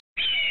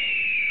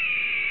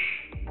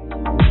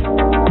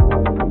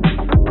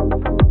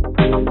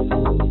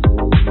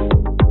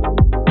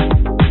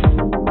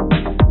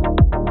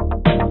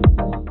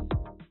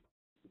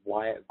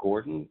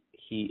Gordon.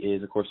 He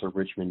is, of course, a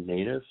Richmond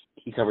native.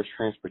 He covers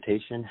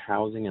transportation,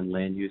 housing, and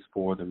land use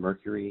for the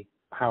Mercury.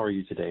 How are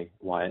you today,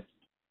 Wyatt?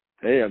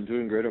 Hey, I'm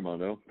doing great,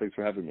 Armando. Thanks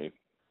for having me.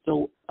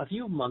 So a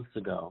few months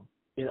ago,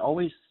 it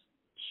always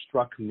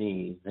struck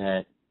me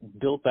that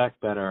Build Back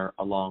Better,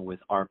 along with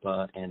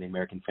ARPA and the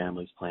American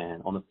Families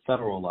Plan on the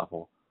federal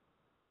level,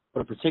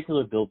 but in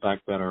particular Build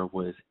Back Better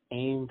was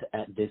aimed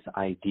at this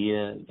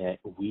idea that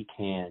we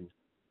can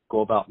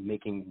go about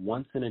making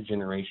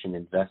once-in-a-generation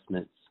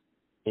investments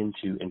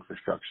into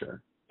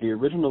infrastructure. The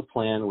original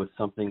plan was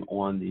something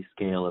on the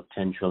scale of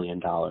 $10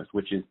 trillion,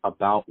 which is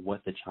about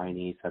what the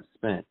Chinese have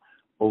spent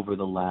over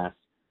the last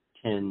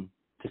 10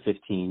 to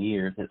 15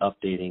 years in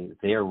updating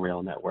their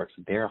rail networks,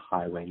 their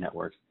highway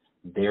networks,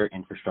 their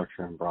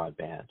infrastructure and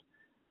broadband.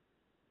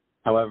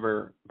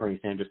 However, Bernie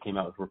Sanders came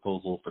out with a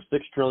proposal for $6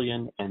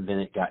 trillion, and then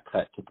it got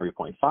cut to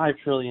 $3.5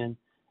 trillion,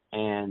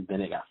 and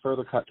then it got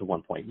further cut to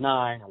 1.9 and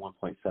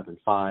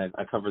 1.75.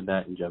 I covered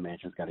that, and Joe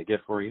Manchin's got a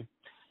gift for you.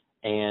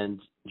 And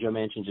Joe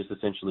Manchin just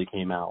essentially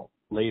came out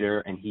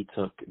later, and he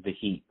took the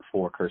heat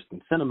for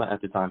Kyrsten Sinema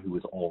at the time, who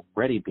was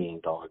already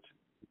being dogged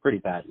pretty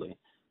badly.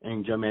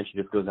 And Joe Manchin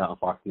just goes out on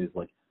Fox News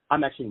like,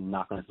 I'm actually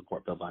not going to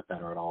support Build Back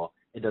Better at all.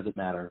 It doesn't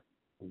matter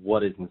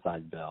what is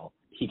inside the bill.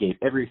 He gave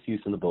every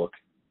excuse in the book,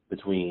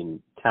 between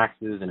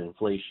taxes and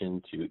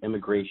inflation to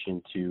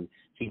immigration to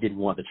he didn't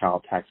want the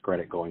child tax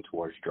credit going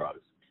towards drugs.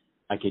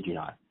 I kid you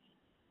not.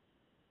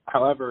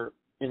 However,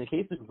 in the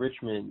case of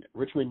Richmond,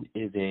 Richmond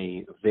is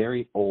a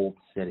very old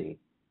city,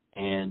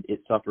 and it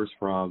suffers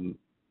from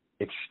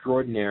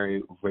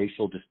extraordinary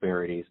racial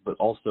disparities, but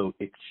also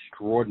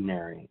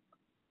extraordinary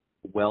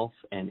wealth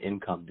and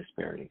income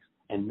disparities.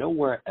 And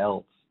nowhere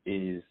else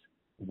is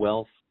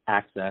wealth,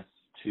 access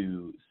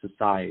to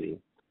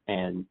society,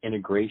 and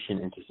integration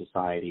into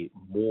society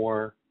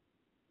more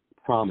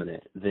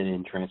prominent than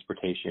in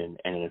transportation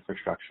and in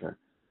infrastructure,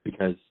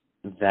 because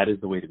that is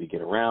the way that we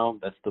get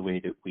around. That's the way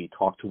that we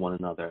talk to one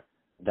another.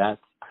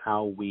 That's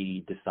how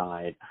we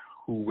decide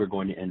who we're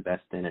going to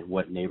invest in and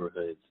what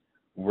neighborhoods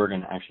we're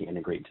going to actually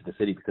integrate into the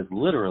city. Because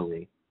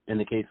literally, in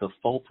the case of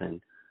Fulton,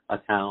 a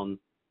town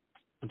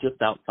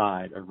just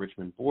outside of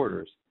Richmond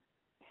borders,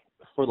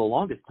 for the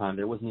longest time,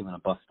 there wasn't even a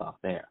bus stop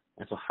there.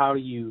 And so how do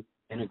you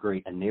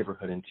integrate a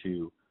neighborhood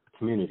into a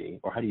community,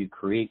 or how do you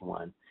create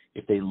one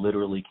if they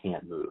literally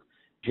can't move?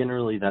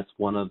 Generally, that's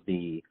one of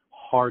the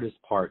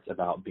hardest parts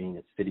about being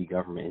a city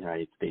government in the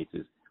United States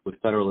is with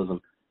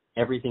federalism,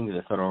 everything that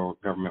the federal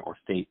government or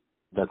state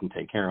doesn't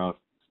take care of,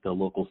 the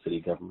local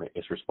city government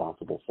is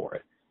responsible for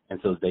it. And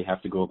so they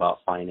have to go about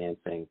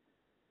financing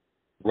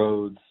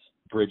roads,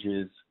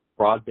 bridges,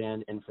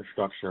 broadband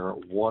infrastructure,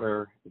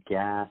 water,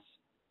 gas,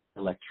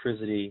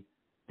 electricity,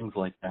 things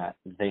like that.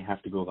 They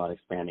have to go about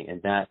expanding.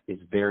 And that is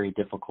very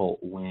difficult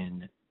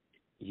when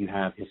you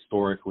have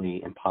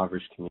historically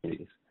impoverished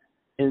communities.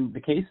 In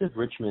the case of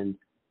Richmond,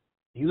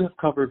 you have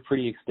covered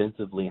pretty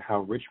extensively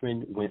how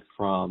Richmond went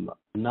from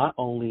not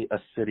only a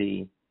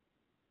city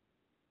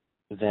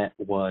that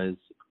was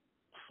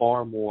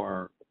far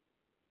more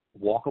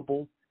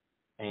walkable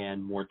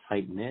and more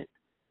tight-knit,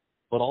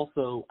 but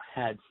also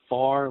had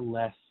far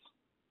less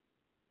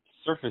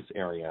surface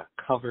area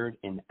covered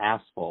in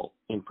asphalt,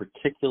 in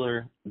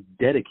particular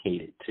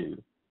dedicated to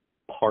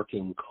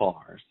parking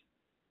cars.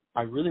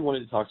 I really wanted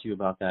to talk to you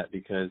about that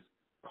because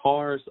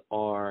cars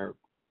are,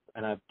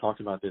 and I've talked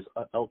about this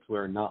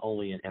elsewhere, not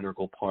only an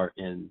integral part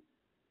in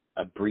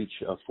a breach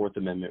of Fourth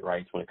Amendment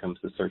rights when it comes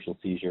to search and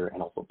seizure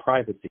and also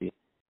privacy,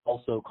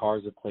 also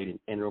cars have played an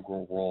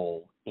integral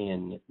role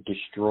in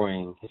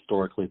destroying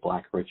historically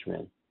Black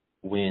Richmond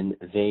when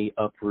they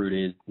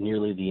uprooted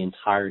nearly the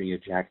entirety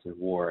of Jackson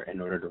War in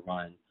order to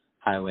run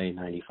Highway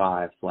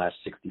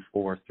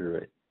 95/64 through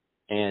it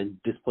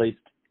and displaced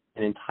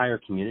an entire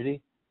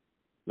community.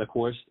 Of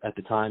course, at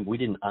the time, we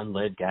didn't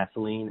unlead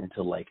gasoline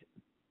until like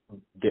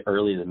the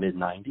early to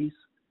mid-90s,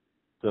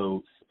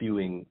 so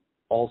spewing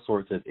all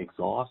sorts of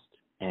exhaust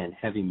and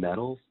heavy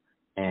metals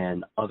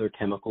and other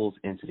chemicals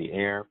into the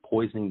air,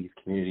 poisoning these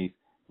communities,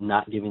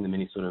 not giving them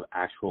any sort of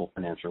actual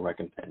financial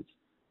recompense.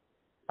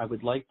 I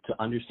would like to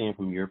understand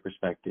from your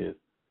perspective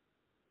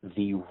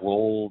the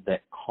role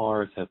that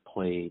cars have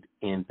played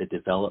in the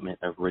development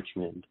of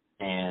Richmond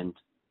and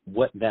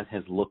what that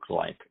has looked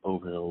like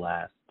over the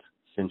last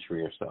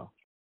century or so.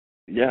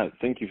 Yeah,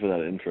 thank you for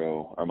that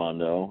intro,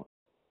 Armando.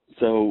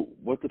 So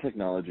what the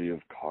technology of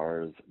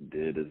cars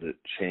did is it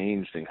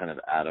changed and kind of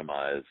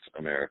atomized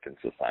American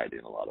society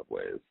in a lot of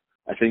ways.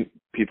 I think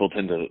people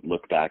tend to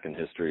look back in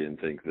history and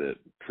think that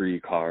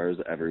pre-cars,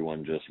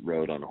 everyone just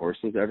rode on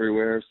horses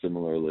everywhere,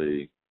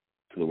 similarly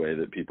to the way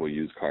that people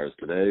use cars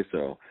today.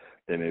 So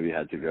they maybe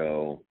had to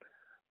go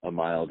a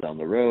mile down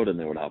the road and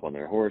they would hop on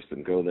their horse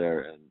and go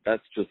there. And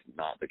that's just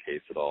not the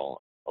case at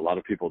all. A lot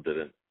of people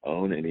didn't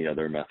own any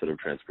other method of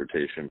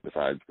transportation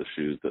besides the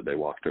shoes that they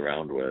walked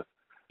around with.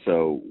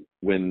 So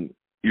when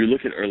you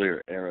look at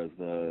earlier eras,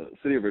 the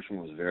city of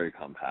Richmond was very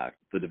compact.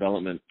 The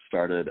development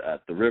started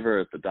at the river,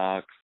 at the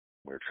docks,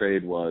 where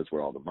trade was,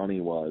 where all the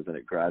money was, and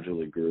it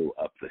gradually grew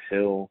up the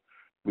hill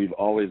We've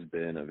always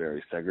been a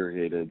very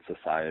segregated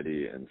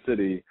society and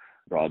city.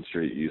 Broad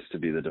Street used to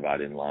be the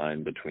dividing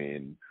line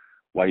between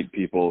white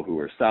people who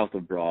were south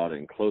of Broad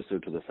and closer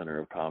to the center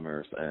of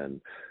commerce,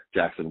 and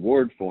Jackson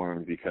Ward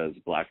formed because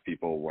Black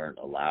people weren't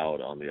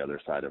allowed on the other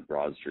side of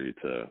Broad Street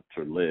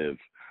to live.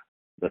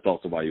 That's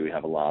also why we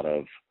have a lot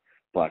of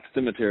Black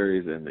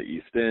cemeteries in the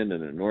East End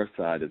and the North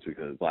Side, is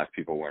because Black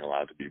people weren't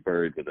allowed to be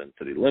buried within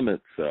city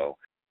limits. So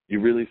you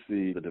really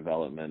see the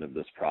development of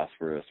this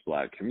prosperous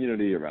Black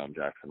community around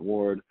Jackson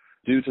Ward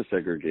due to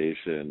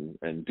segregation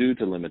and due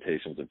to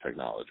limitations of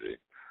technology,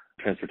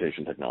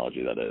 transportation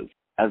technology, that is.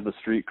 As the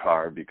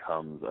streetcar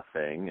becomes a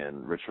thing,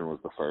 and Richmond was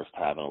the first to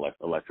have an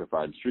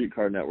electrified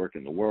streetcar network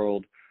in the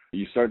world,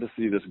 you start to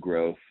see this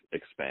growth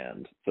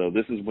expand. So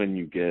this is when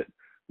you get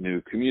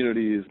new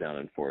communities down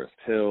in Forest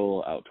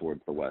Hill, out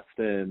towards the West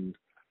End,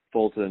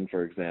 Fulton,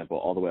 for example,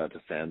 all the way out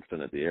to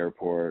Sandston at the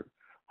airport,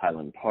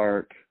 Highland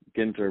Park,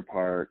 Ginter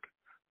Park,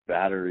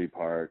 Battery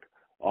Park.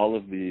 All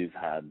of these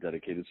had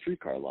dedicated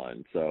streetcar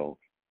lines. So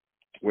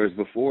whereas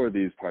before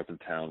these parts of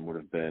town would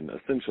have been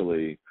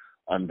essentially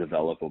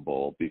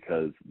undevelopable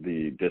because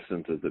the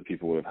distances that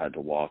people would have had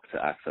to walk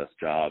to access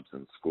jobs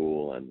and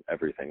school and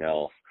everything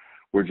else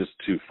were just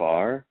too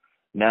far,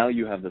 now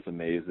you have this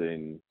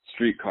amazing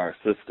streetcar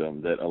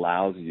system that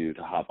allows you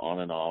to hop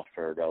on and off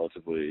for a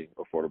relatively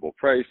affordable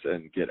price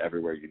and get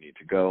everywhere you need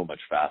to go much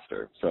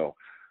faster. So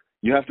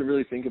you have to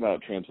really think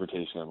about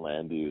transportation and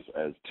land use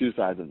as two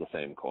sides of the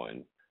same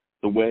coin.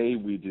 The way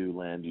we do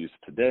land use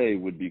today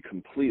would be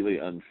completely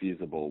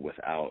unfeasible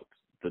without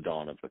the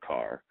dawn of the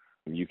car.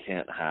 You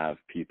can't have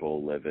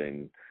people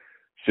living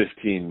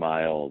 15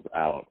 miles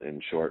out in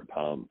Short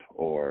Pump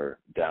or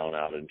down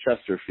out in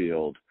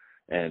Chesterfield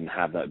and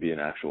have that be an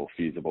actual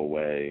feasible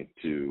way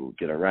to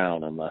get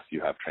around unless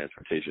you have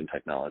transportation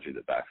technology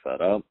that backs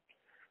that up.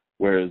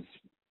 Whereas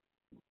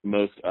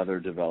most other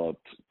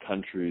developed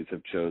countries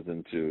have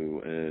chosen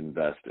to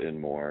invest in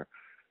more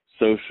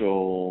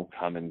social,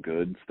 common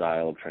good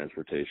style of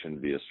transportation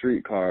via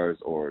streetcars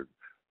or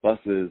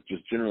buses,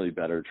 just generally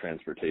better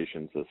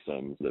transportation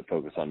systems that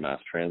focus on mass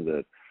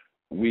transit.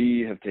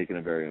 We have taken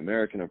a very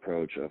American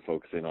approach of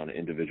focusing on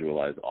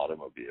individualized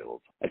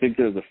automobiles. I think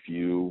there's a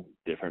few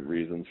different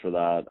reasons for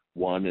that.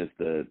 One is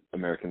that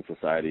American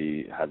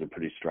society has a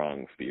pretty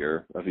strong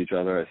fear of each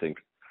other. I think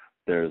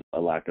there's a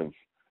lack of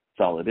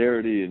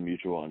solidarity and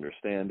mutual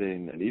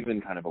understanding, and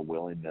even kind of a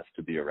willingness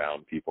to be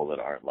around people that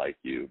aren't like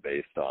you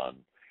based on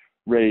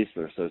race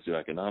or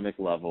socioeconomic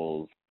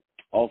levels.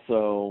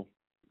 Also,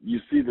 you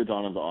see the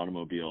dawn of the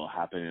automobile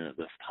happening at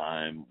this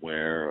time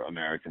where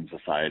American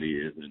society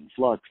is in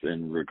flux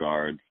in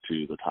regards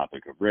to the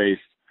topic of race.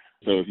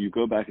 So if you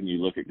go back and you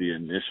look at the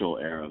initial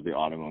era of the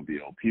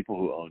automobile, people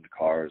who owned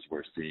cars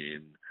were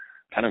seen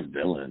kind of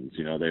villains.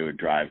 You know, they would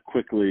drive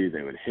quickly,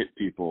 they would hit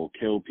people,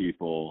 kill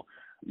people.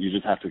 You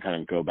just have to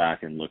kind of go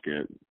back and look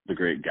at The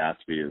Great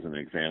Gatsby as an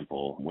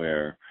example,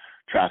 where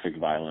traffic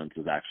violence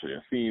is actually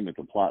a theme, it's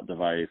a plot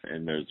device,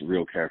 and there's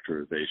real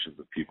characterizations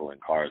of people in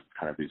cars,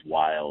 kind of these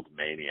wild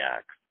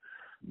maniacs.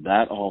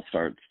 That all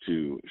starts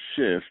to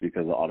shift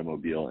because the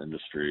automobile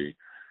industry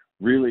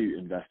really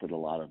invested a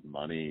lot of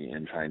money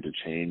in trying to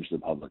change the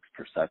public's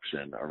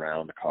perception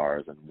around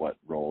cars and what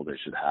role they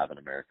should have in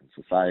American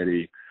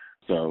society.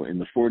 So in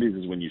the 40s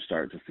is when you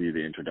start to see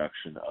the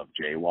introduction of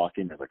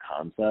jaywalking as a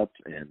concept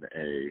in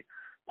a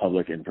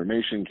public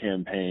information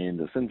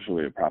campaign,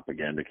 essentially a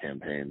propaganda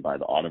campaign by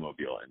the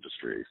automobile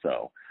industry.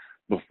 So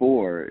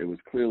before, it was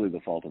clearly the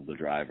fault of the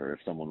driver if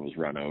someone was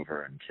run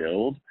over and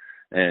killed.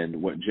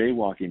 And what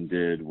jaywalking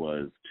did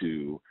was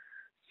to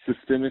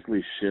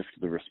systemically shift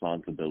the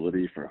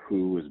responsibility for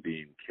who was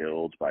being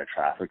killed by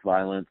traffic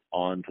violence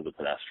onto the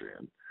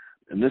pedestrian.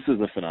 And this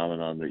is a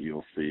phenomenon that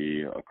you'll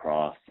see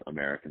across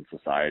American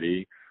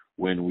society.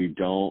 When we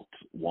don't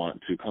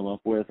want to come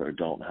up with or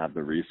don't have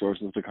the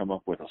resources to come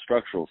up with a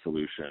structural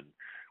solution,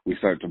 we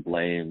start to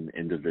blame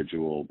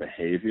individual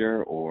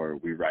behavior or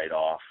we write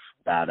off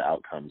bad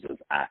outcomes as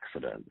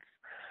accidents.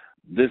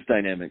 This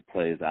dynamic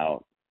plays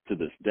out to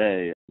this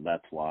day.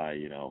 That's why,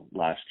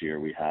 last year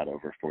we had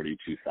over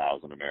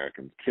 42,000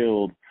 Americans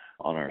killed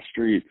on our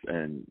streets,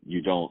 and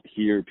you don't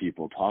hear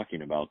people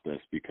talking about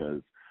this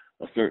because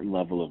a certain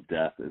level of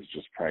death is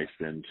just priced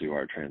into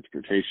our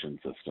transportation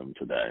system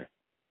today.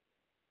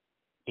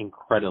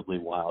 Incredibly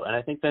wild. And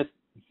I think that's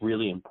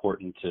really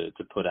important to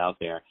put out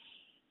there.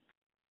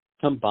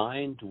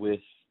 Combined with,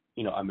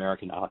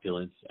 American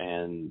opulence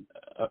and,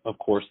 of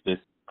course, this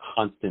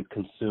constant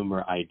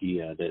consumer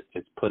idea that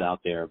is put out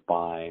there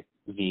by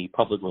the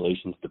public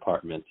relations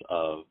departments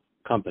of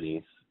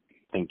companies,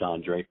 think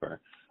Don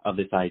Draper, of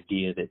this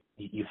idea that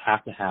you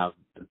have to have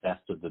the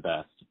best of the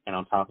best. And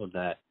on top of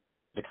that,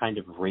 the kind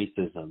of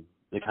racism,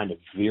 the kind of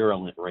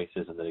virulent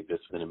racism that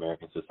exists within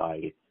American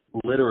society.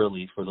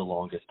 Literally, for the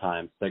longest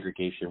time,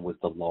 segregation was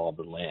the law of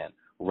the land.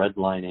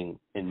 Redlining,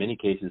 in many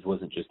cases,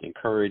 wasn't just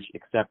encouraged,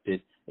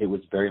 accepted. It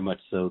was very much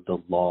so the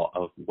law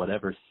of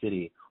whatever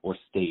city or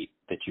state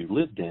that you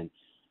lived in.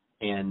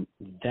 And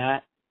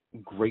that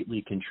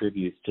greatly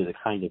contributes to the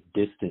kind of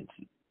distance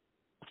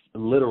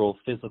literal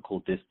physical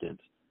distance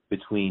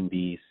between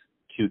these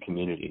two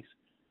communities.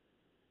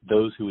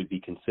 Those who would be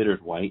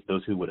considered white,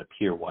 those who would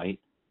appear white,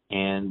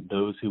 and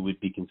those who would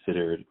be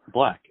considered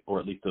black, or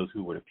at least those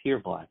who would appear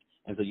black.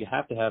 And so you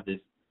have to have this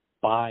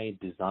by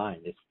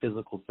design, this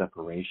physical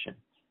separation.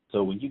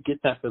 So when you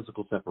get that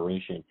physical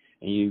separation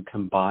and you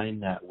combine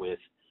that with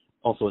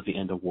also at the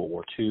end of World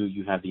War II,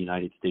 you have the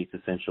United States,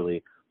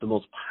 essentially the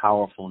most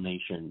powerful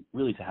nation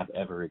really to have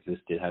ever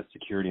existed, has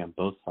security on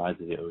both sides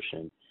of the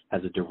ocean,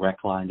 has a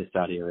direct line to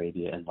Saudi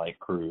Arabia and light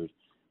crude,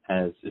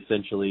 has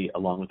essentially,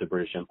 along with the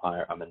British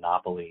Empire, a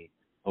monopoly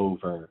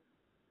over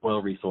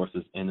oil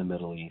resources in the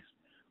Middle East.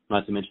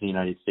 Not to mention the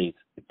United States,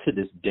 to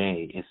this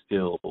day, is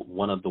still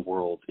one of the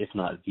world's, if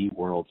not the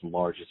world's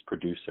largest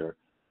producer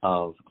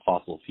of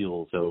fossil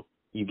fuels. So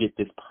you get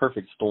this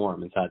perfect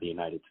storm inside the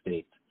United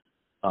States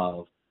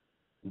of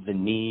the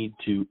need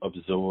to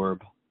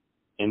absorb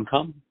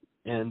income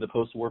in the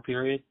post-war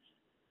period,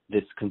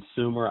 this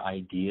consumer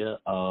idea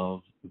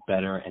of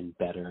better and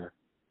better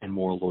and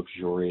more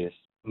luxurious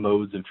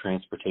modes of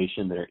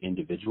transportation that are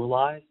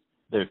individualized.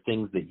 They're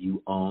things that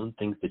you own,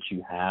 things that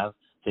you have,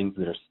 things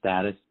that are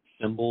status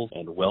symbols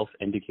and wealth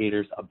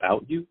indicators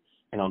about you.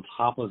 And on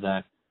top of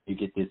that, you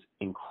get this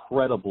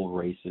incredible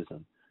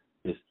racism,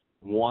 this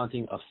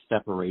wanting of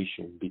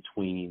separation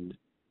between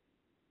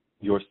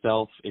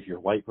yourself, if you're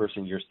a white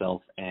person,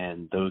 yourself,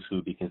 and those who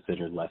would be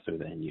considered lesser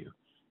than you.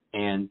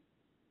 And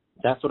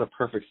that sort of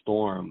perfect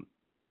storm,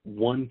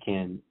 one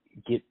can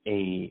get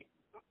a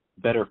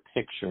better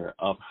picture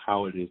of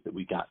how it is that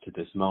we got to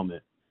this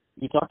moment.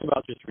 You talked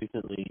about just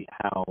recently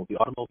how the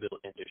automobile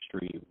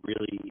industry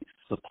really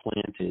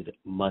supplanted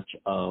much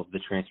of the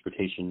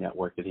transportation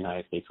network that the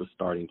United States was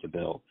starting to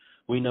build.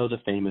 We know the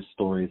famous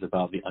stories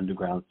about the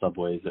underground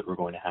subways that were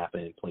going to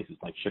happen in places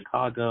like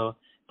Chicago,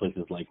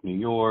 places like New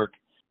York,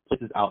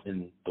 places out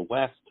in the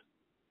West,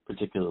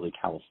 particularly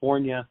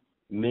California.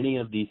 Many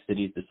of these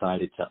cities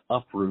decided to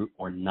uproot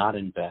or not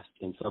invest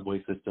in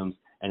subway systems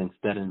and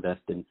instead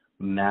invest in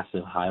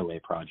massive highway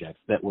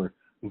projects that were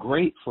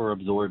great for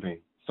absorbing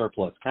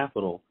surplus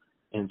capital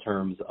in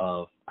terms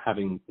of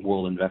having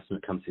world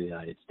investment come to the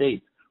United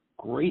States,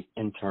 great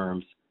in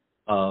terms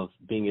of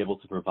being able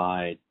to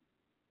provide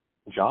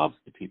jobs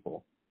to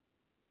people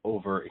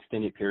over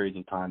extended periods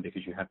of time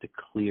because you have to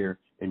clear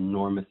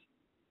enormous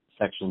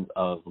sections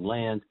of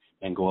land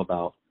and go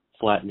about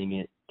flattening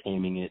it,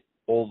 taming it,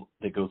 all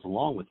that goes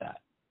along with that,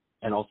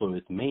 and also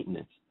its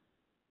maintenance.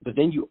 But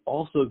then you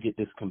also get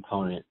this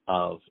component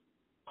of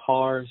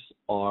cars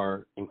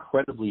are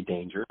incredibly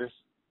dangerous.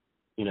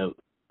 You know,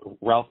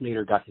 Ralph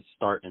Nader got his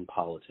start in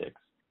politics.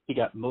 He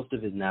got most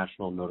of his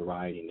national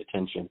notoriety and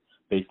attention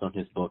based on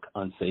his book,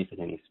 Unsafe at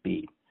Any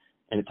Speed.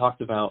 And it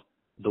talked about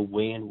the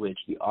way in which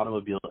the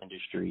automobile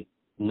industry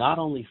not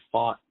only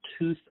fought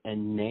tooth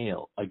and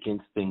nail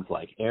against things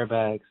like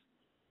airbags,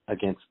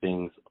 against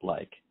things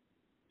like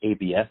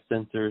ABS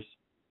sensors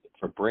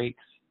for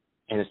brakes,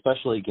 and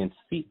especially against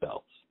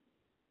seatbelts,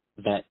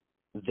 that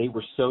they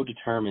were so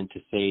determined to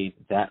save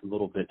that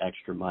little bit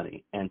extra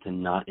money and to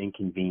not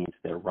inconvenience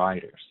their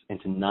riders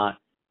and to not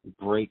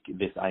break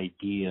this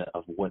idea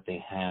of what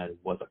they had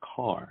was a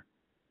car,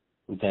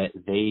 that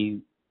they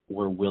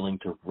were willing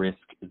to risk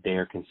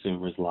their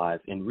consumers'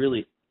 lives and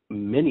really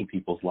many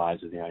people's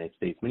lives in the United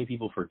States. Many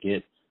people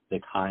forget the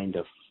kind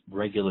of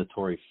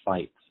regulatory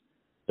fights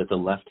that the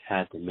left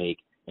had to make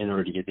in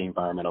order to get the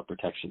Environmental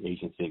Protection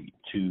Agency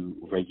to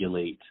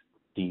regulate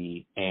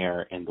the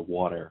air and the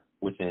water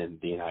within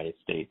the United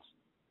States,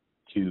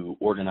 to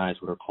organize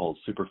what are called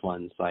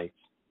Superfund sites,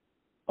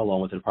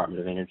 along with the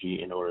Department of Energy,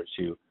 in order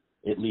to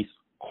at least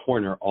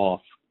corner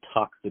off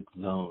toxic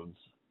zones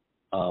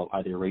of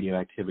either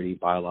radioactivity,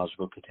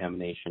 biological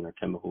contamination, or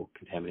chemical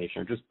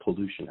contamination, or just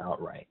pollution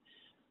outright.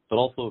 But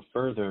also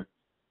further,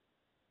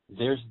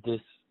 there's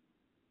this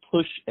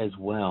push as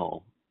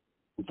well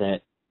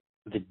that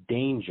the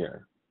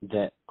danger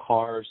that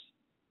cars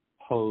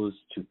pose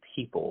to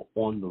people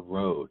on the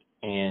road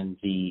and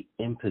the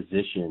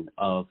imposition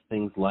of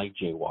things like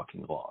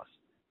jaywalking laws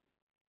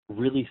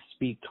really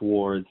speak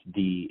towards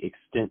the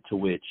extent to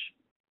which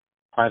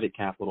private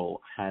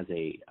capital has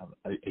a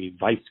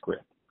vice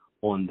grip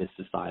on this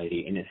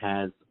society, and it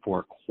has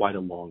for quite a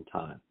long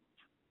time.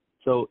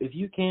 So if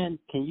you can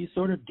you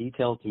sort of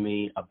detail to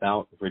me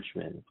about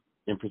Richmond,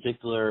 in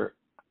particular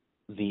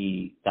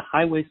the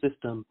highway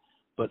system,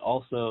 but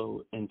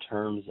also in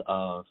terms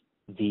of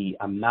the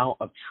amount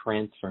of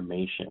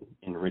transformation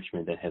in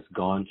Richmond that has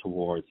gone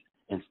towards,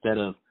 instead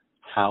of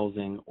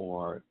housing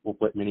or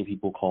what many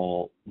people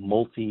call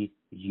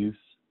multi-use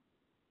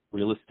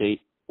real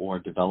estate or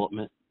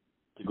development,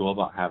 to go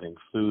about having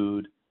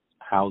food,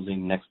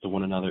 housing next to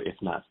one another, if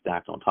not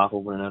stacked on top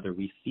of one another.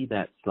 We see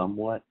that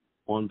somewhat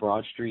on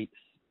Broad Street.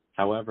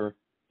 However,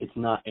 it's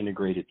not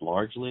integrated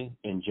largely,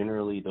 and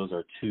generally those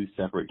are two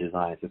separate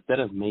designs. Instead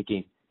of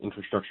making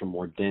infrastructure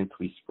more dense,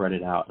 we spread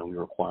it out and we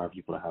require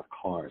people to have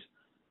cars.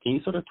 Can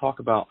you sort of talk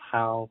about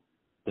how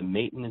the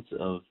maintenance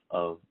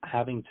of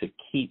having to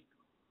keep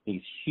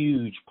these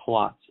huge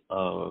plots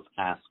of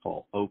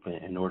asphalt open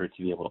in order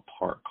to be able to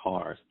park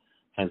cars,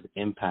 has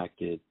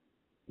impacted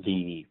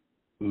the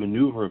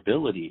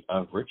maneuverability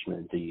of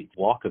Richmond, the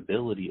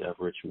walkability of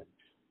Richmond,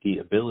 the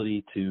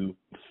ability to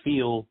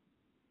feel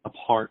a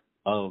part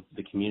of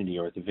the community,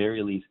 or at the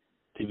very least,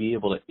 to be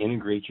able to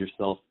integrate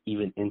yourself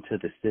even into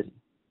the city?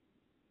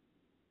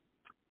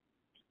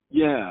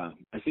 Yeah,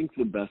 I think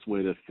the best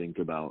way to think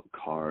about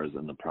cars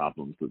and the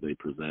problems that they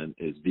present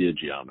is via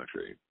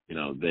geometry.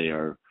 They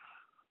are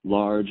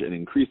large and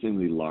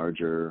increasingly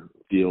larger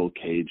steel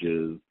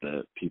cages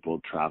that people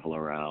travel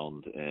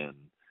around, and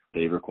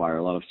they require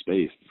a lot of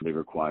space. They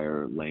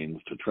require lanes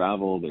to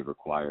travel. They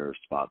require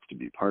spots to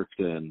be parked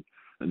in.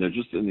 And they're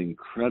just an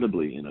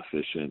incredibly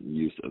inefficient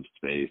use of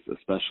space,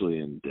 especially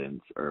in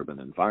dense urban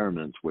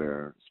environments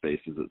where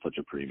space is at such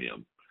a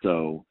premium.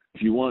 So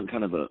if you want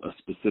kind of a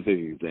specific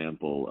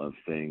example of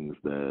things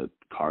that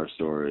car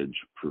storage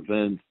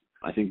prevents,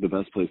 I think the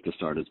best place to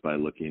start is by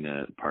looking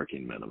at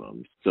parking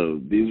minimums. So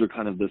these are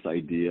kind of this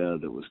idea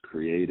that was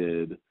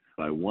created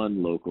by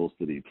one local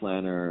city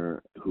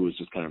planner who was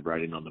just kind of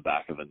writing on the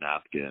back of a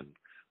napkin,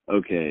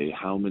 okay,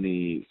 how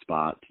many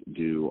spots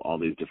do all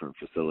these different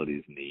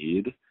facilities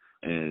need?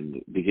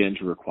 And began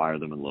to require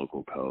them in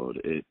local code.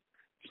 It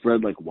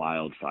spread like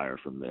wildfire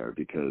from there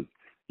because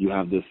you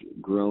have this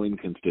growing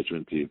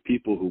constituency of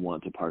people who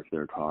want to park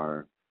their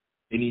car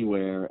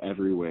anywhere,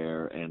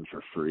 everywhere, and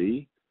for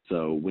free.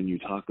 So when you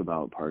talk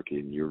about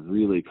parking, you're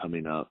really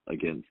coming up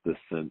against this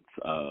sense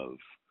of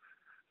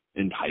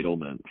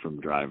entitlement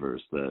from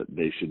drivers that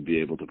they should be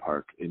able to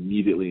park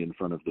immediately in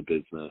front of the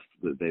business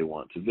that they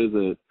want to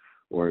visit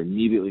or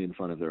immediately in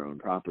front of their own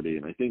property.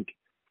 And I think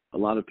a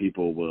lot of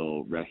people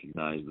will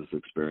recognize this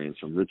experience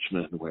from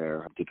Richmond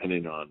where,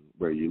 depending on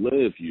where you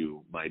live,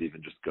 you might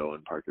even just go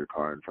and park your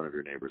car in front of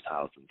your neighbor's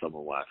house and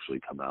someone will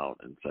actually come out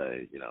and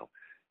say,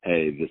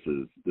 hey,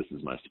 this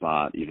is my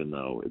spot, even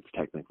though it's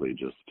technically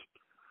just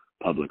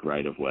public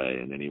right of way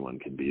and anyone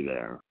can be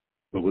there.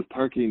 But with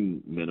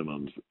parking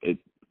minimums, it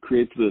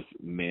creates this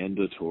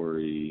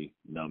mandatory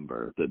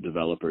number that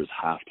developers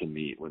have to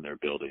meet when they're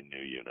building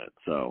new units.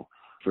 So,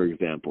 for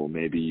example,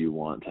 maybe you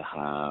want to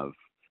have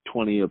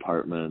 20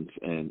 apartments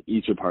and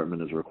each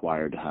apartment is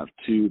required to have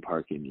 2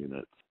 parking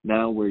units.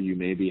 Now where you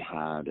maybe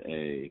had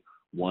a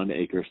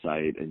 1-acre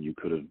site and you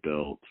could have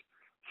built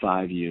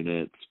 5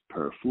 units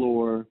per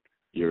floor,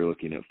 you're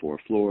looking at 4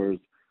 floors,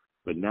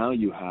 but now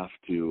you have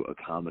to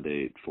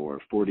accommodate for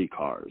 40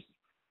 cars.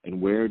 And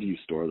where do you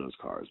store those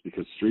cars?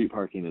 Because street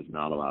parking is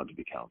not allowed to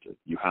be counted.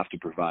 You have to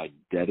provide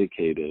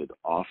dedicated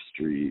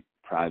off-street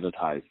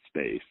privatized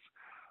space.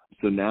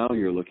 So now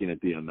you're looking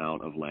at the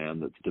amount of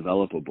land that's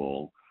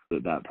developable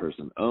that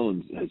person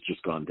owns has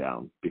just gone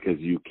down because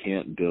you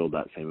can't build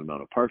that same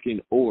amount of parking,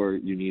 or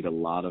you need a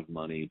lot of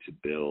money to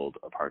build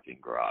a parking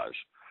garage.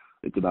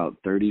 It's about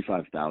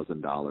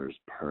 $35,000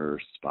 per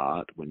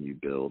spot when you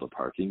build a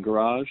parking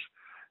garage,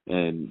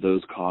 and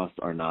those costs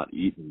are not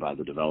eaten by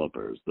the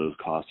developers. Those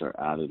costs are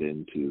added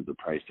into the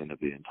pricing of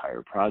the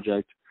entire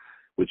project,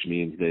 which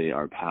means they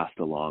are passed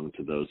along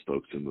to those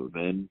folks who move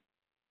in,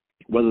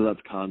 whether that's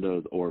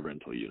condos or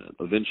rental units.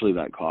 Eventually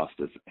that cost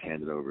is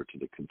handed over to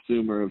the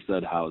consumer of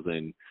said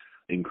housing,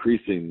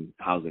 increasing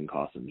housing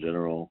costs in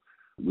general.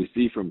 We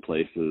see from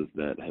places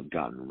that have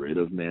gotten rid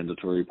of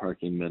mandatory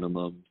parking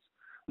minimums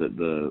that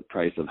the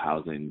price of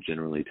housing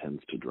generally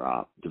tends to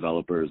drop.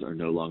 Developers are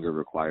no longer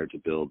required to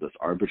build this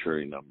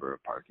arbitrary number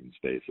of parking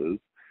spaces.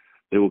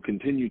 They will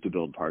continue to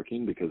build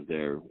parking because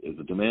there is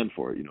a demand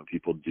for it.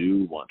 People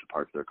do want to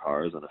park their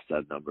cars, and a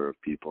set number of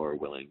people are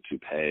willing to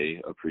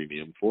pay a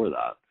premium for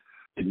that.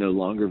 It no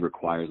longer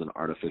requires an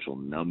artificial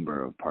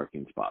number of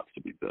parking spots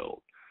to be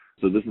built.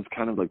 So this is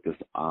kind of like this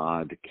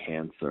odd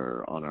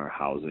cancer on our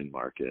housing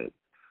market,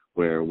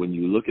 where when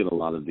you look at a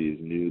lot of these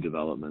new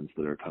developments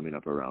that are coming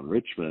up around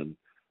Richmond,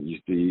 you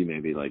see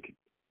maybe like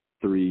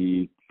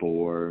 3,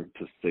 4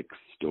 to 6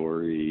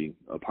 story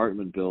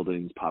apartment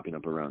buildings popping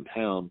up around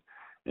town.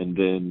 And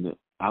then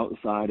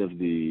outside of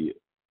the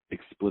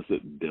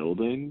explicit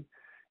building,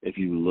 if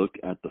you look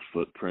at the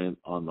footprint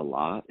on the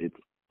lot, it's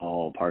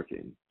all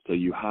parking. So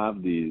you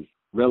have these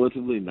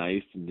relatively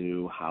nice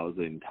new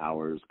housing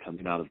towers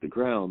coming out of the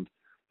ground,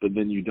 but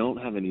then you don't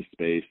have any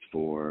space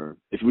for,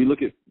 if we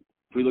look at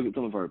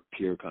some of our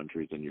peer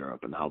countries in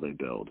Europe and how they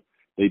build,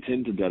 they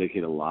tend to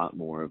dedicate a lot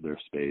more of their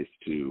space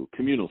to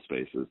communal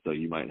spaces. So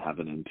you might have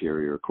an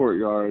interior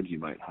courtyard, you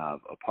might have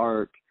a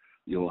park,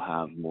 you'll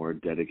have more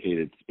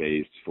dedicated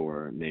space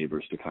for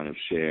neighbors to kind of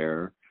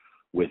share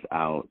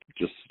without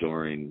just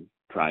storing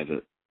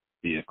private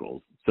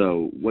vehicles.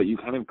 So what you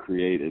kind of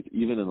create is,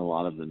 even in a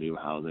lot of the new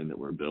housing that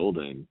we're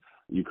building,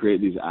 you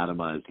create these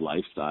atomized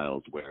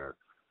lifestyles where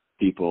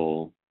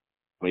people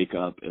wake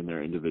up in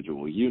their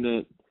individual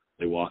unit,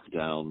 they walk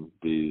down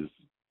these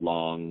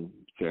long,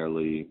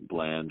 fairly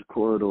bland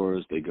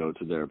corridors, they go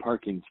to their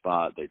parking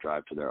spot, they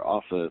drive to their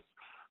office,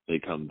 they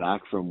come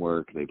back from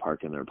work, they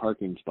park in their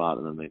parking spot,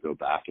 and then they go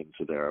back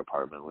into their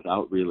apartment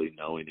without really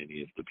knowing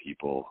any of the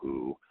people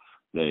who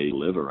they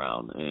live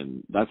around.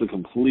 And that's a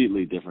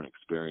completely different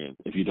experience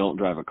if you don't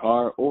drive a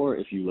car, or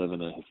if you live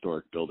in a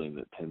historic building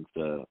that tends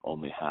to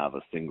only have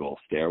a single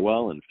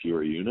stairwell and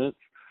fewer units.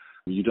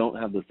 You don't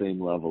have the same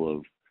level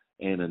of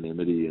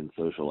anonymity and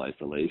social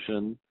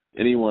isolation.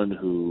 Anyone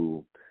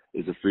who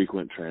is a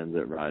frequent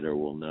transit rider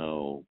will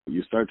know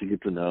you start to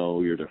get to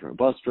know your different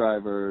bus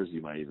drivers.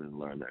 You might even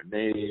learn their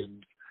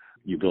names.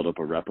 You build up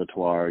a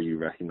repertoire. You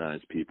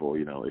recognize people.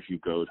 If you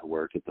go to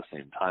work at the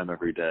same time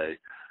every day,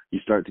 you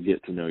start to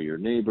get to know your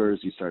neighbors.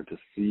 You start to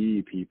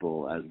see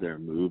people as they're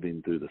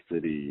moving through the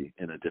city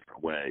in a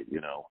different way.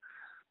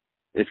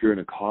 If you're in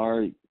a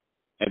car,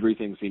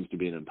 everything seems to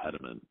be an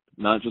impediment.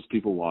 Not just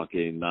people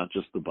walking, not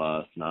just the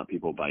bus, not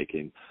people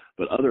biking,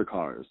 but other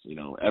cars.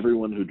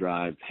 Everyone who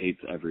drives hates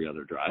every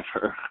other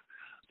driver.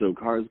 So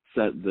cars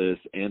set this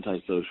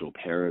antisocial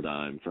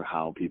paradigm for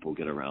how people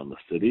get around the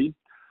city.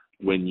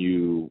 When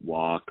you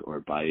walk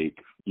or bike,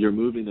 you're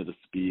moving at a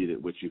speed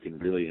at which you can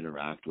really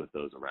interact with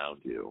those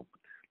around you.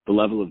 The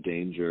level of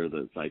danger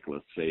that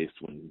cyclists face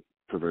when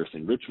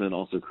traversing Richmond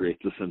also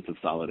creates a sense of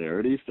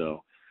solidarity.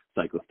 So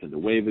cyclists tend to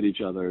wave at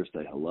each other,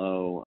 say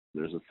hello.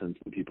 There's a sense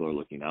that people are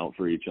looking out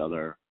for each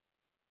other.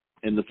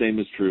 And the same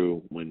is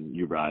true when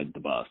you ride the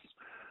bus.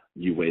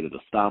 You wait at a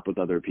stop with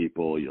other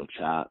people. You'll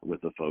chat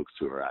with the folks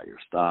who are at your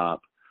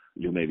stop.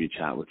 You'll maybe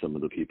chat with some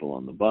of the people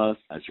on the bus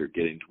as you're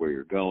getting to where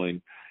you're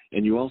going.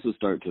 And you also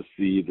start to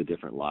see the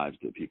different lives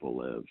that people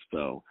live.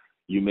 So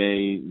you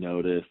may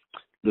notice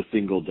the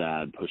single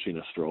dad pushing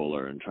a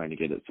stroller and trying to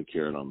get it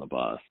secured on the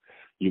bus.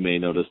 You may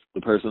notice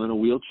the person in a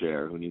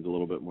wheelchair who needs a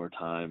little bit more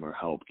time or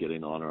help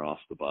getting on or off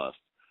the bus.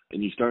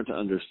 And you start to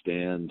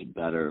understand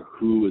better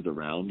who is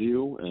around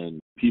you, and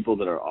people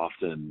that are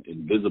often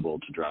invisible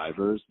to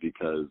drivers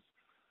because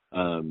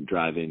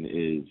driving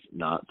is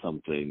not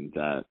something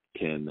that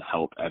can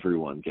help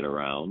everyone get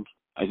around.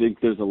 I think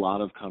there's a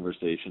lot of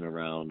conversation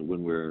around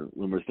when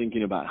we're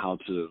thinking about how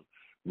to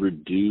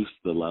reduce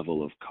the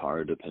level of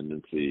car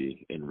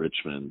dependency in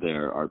Richmond.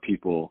 There are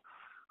people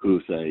who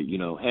say,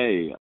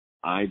 hey,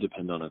 I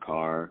depend on a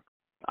car.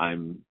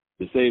 I'm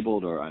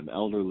disabled or I'm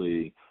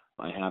elderly.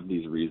 I have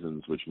these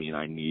reasons which mean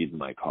I need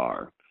my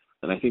car.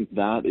 And I think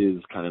that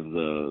is kind of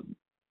the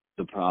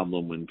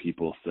problem when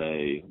people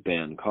say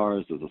ban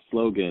cars as a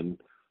slogan,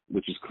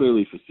 which is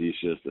clearly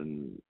facetious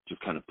and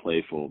just kind of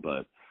playful,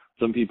 but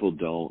some people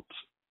don't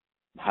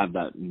have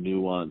that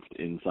nuanced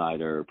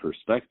insider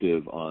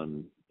perspective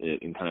on it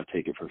and kind of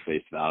take it for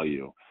face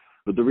value.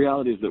 But the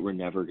reality is that we're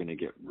never going to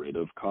get rid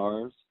of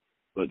cars.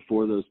 But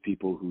for those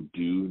people who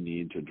do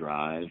need to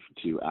drive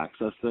to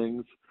access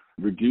things,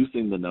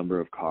 reducing the number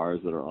of cars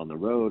that are on the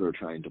road or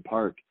trying to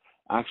park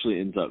actually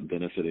ends up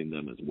benefiting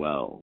them as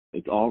well.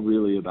 It's all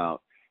really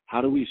about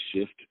how do we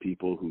shift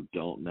people who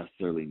don't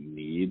necessarily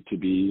need to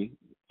be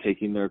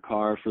taking their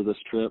car for this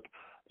trip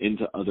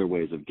into other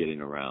ways of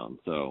getting around.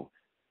 So,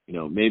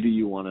 maybe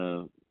you want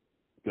to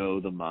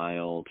go the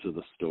mile to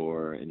the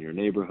store in your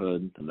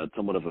neighborhood, and that's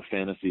somewhat of a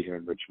fantasy here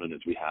in Richmond as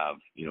we have,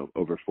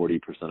 over 40%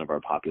 of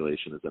our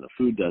population is in a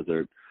food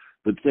desert.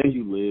 But say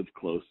you live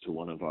close to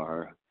one of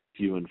our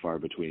few and far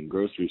between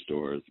grocery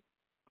stores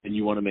and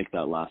you want to make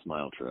that last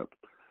mile trip.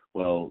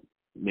 Well,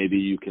 maybe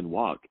you can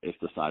walk if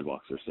the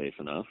sidewalks are safe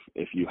enough.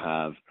 If you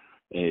have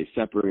a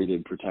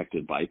separated,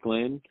 protected bike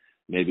lane,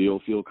 maybe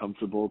you'll feel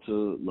comfortable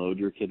to load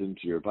your kid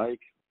into your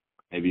bike.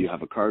 Maybe you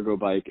have a cargo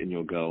bike and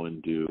you'll go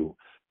and do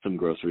some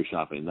grocery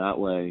shopping that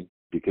way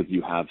because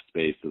you have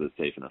space that is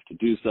safe enough to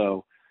do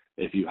so.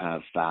 If you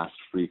have fast,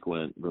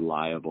 frequent,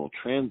 reliable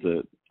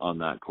transit on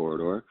that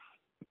corridor,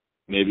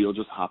 maybe you'll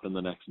just hop in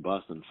the next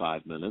bus in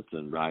 5 minutes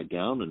and ride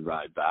down and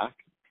ride back,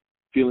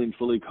 feeling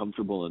fully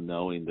comfortable in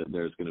knowing that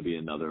there's going to be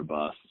another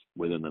bus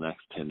within the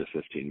next 10 to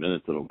 15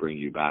 minutes that'll bring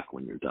you back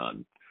when you're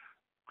done.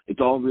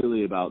 It's all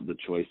really about the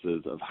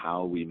choices of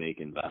how we make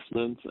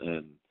investments.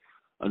 And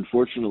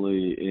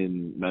unfortunately,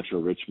 in Metro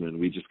Richmond,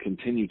 we just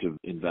continue to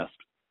invest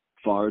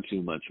far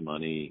too much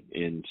money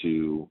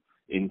into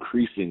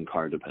increasing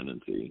car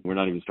dependency. We're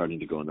not even starting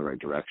to go in the right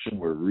direction.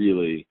 We're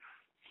really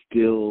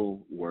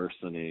still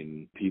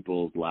worsening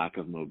people's lack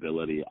of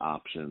mobility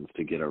options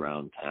to get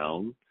around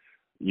town.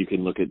 You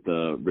can look at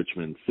the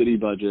Richmond city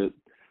budget.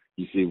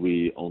 You see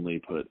we only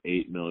put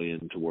 $8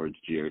 million towards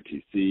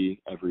GRTC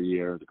every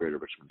year, the Greater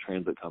Richmond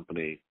Transit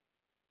Company.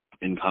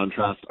 In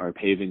contrast, our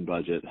paving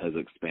budget has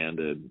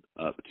expanded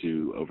up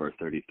to over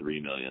 $33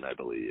 million, I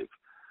believe.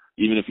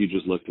 Even if you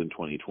just looked in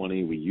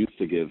 2020, we used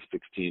to give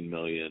 $16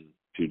 million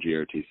to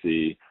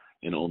GRTC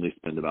and only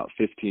spend about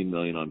 $15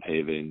 million on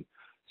paving.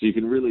 So you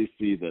can really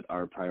see that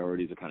our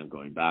priorities are kind of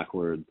going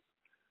backwards.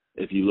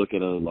 If you look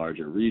at a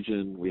larger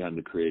region, we had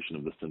the creation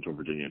of the Central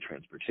Virginia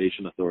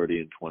Transportation Authority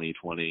in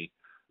 2020.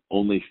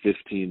 Only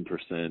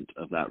 15%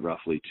 of that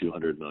roughly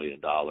 $200 million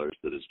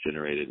that is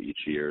generated each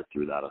year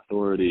through that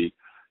authority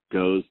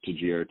goes to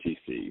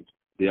GRTC.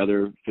 The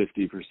other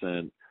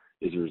 50%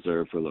 is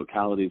reserved for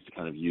localities to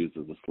kind of use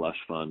as a slush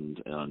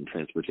fund on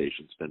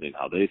transportation spending,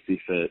 how they see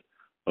fit,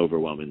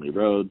 overwhelmingly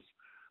roads.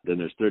 Then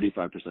there's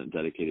 35%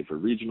 dedicated for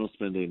regional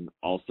spending,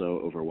 also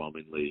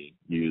overwhelmingly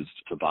used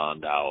to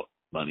bond out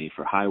money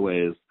for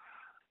highways.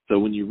 So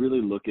when you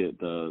really look at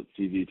the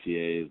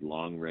CVTA's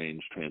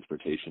long-range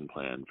transportation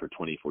plan for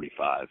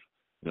 2045,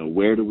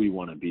 where do we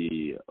want to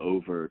be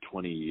over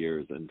 20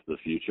 years into the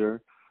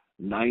future?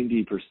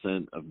 90%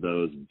 of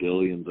those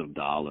billions of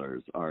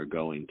dollars are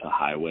going to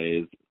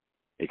highways,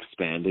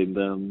 expanding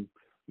them,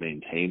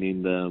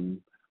 maintaining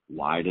them,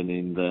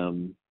 widening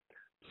them.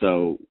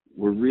 So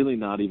we're really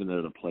not even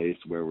at a place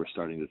where we're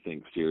starting to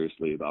think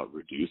seriously about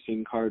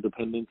reducing car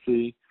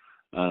dependency.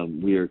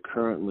 We are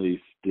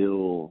currently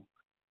still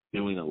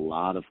doing a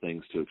lot of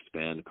things to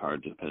expand car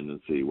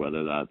dependency,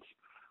 whether that's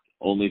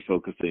only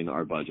focusing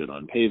our budget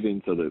on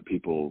paving so that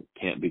people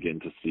can't begin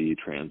to see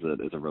transit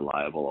as a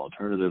reliable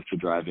alternative to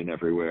driving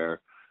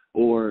everywhere,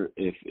 or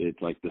if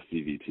it's like the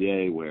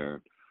CVTA,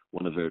 where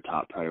one of their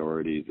top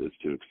priorities is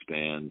to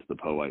expand the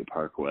Powhite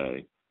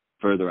Parkway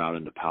further out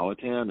into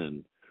Powhatan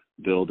and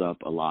build up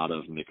a lot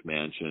of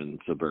McMansion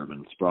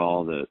suburban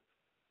sprawl that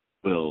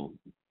will,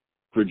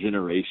 for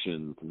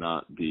generations,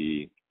 not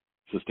be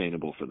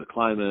sustainable for the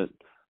climate,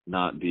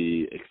 not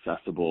be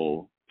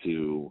accessible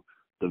to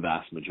the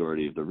vast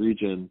majority of the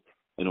region,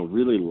 and it'll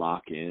really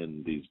lock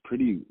in these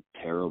pretty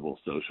terrible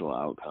social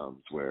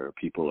outcomes where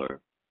people are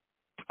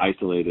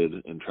isolated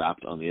and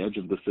trapped on the edge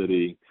of the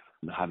city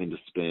and having to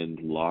spend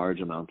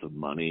large amounts of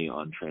money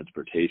on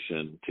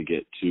transportation to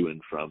get to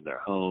and from their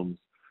homes.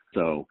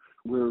 So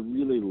we're a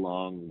really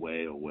long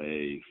way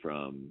away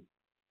from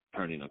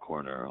turning a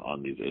corner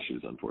on these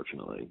issues,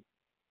 unfortunately.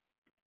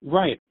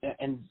 Right,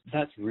 and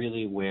that's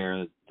really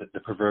where the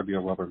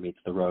proverbial rubber meets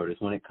the road, is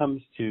when it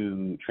comes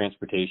to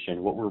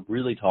transportation. What we're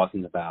really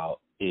talking about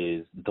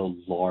is the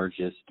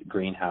largest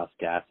greenhouse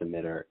gas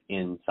emitter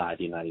inside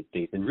the United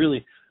States, and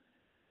really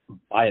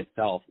by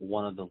itself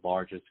one of the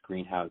largest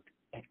greenhouse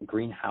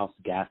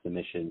gas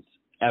emissions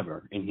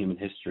ever in human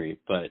history,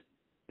 but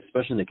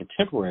especially in the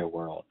contemporary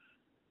world,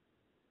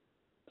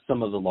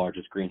 some of the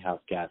largest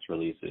greenhouse gas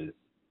releases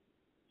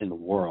in the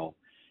world.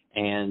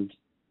 And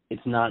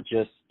it's not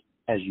just,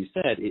 as you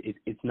said,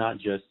 it's not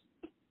just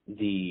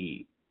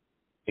the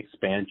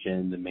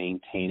expansion, the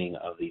maintaining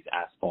of these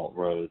asphalt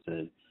roads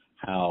and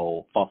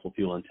how fossil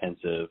fuel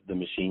intensive the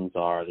machines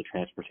are, the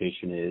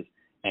transportation is,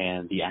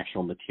 and the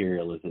actual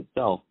material is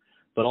itself,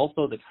 but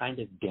also the kind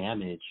of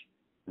damage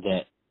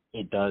that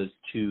it does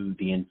to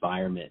the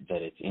environment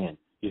that it's in.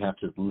 You have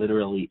to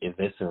literally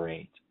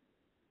eviscerate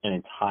an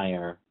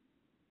entire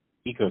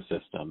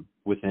ecosystem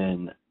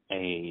within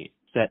a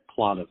set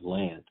plot of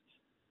land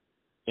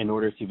in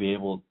order to be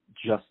able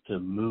just to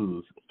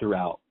move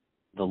throughout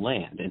the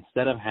land,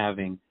 instead of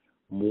having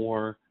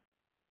more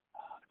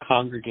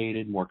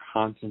congregated, more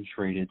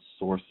concentrated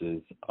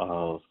sources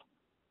of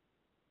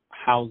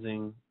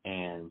housing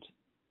and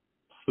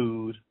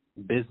food,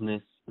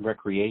 business,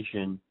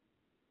 recreation.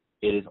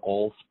 It is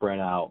all spread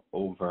out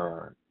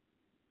over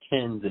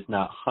tens, if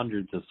not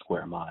hundreds of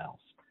square miles.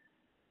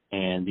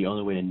 And the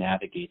only way to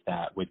navigate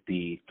that would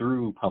be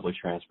through public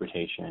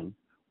transportation,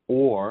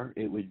 or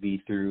it would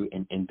be through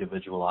an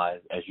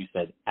individualized, as you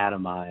said,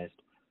 atomized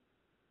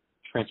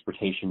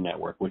transportation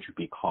network, which would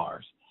be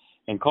cars.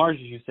 And cars,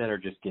 as you said, are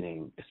just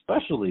getting,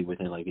 especially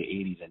within like the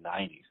 80s and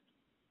 90s,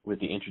 with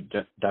the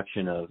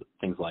introduction of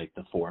things like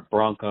the Ford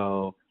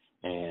Bronco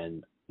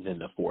and then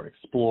the Ford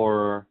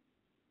Explorer.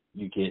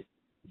 You get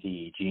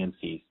the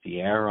GMC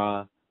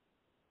Sierra.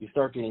 You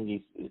start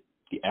getting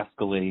the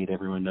Escalade,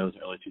 everyone knows, in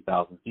the early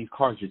 2000s. These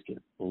cars just get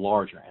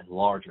larger and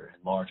larger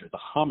and larger. The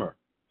Hummer,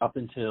 up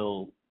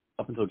until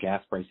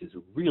gas prices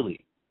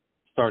really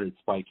started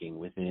spiking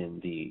within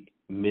the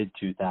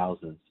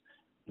mid-2000s,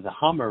 the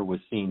Hummer was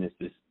seen as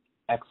this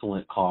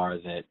excellent car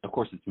that, of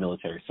course, it's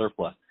military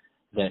surplus,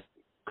 that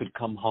could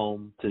come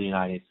home to the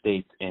United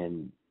States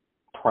and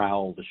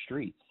prowl the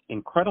streets.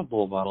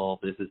 Incredible about all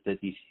of this is that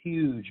these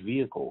huge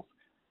vehicles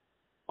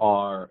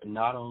are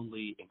not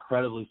only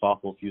incredibly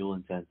fossil fuel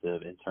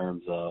intensive in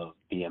terms of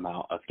the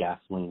amount of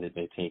gasoline that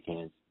they take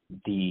in,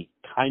 the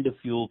kind of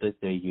fuel that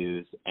they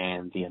use,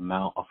 and the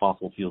amount of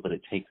fossil fuel that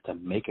it takes to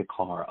make a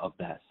car of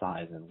that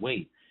size and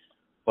weight,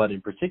 but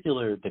in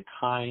particular, the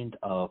kind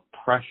of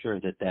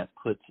pressure that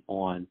puts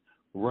on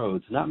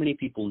roads. Not many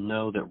people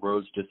know that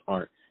roads just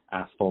aren't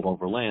asphalt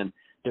over land.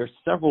 There's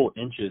several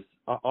inches,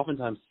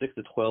 oftentimes 6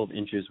 to 12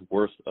 inches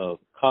worth of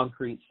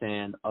concrete,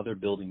 sand, other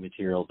building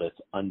material that's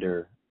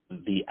under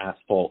the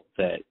asphalt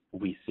that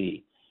we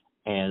see.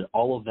 And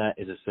all of that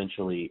is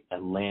essentially a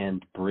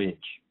land bridge.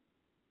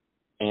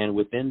 And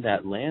within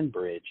that land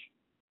bridge,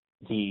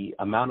 the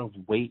amount of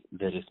weight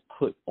that is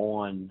put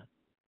on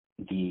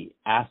the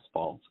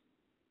asphalt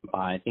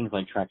by things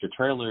like tractor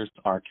trailers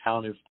are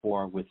accounted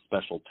for with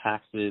special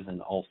taxes and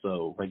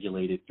also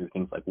regulated through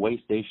things like weigh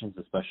stations,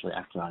 especially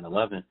after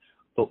 9/11.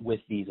 But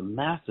with these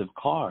massive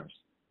cars,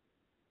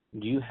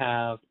 you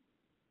have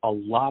a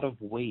lot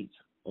of weight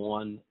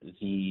on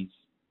these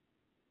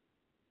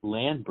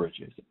land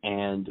bridges.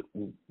 And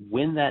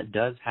when that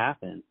does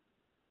happen,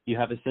 you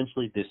have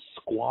essentially this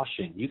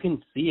squashing. You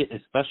can see it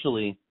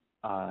especially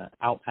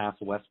out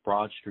past West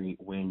Broad Street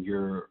when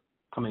you're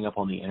coming up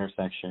on the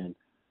intersection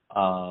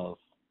of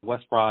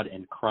West Broad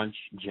and Crunch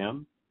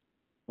Gym.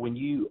 when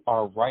you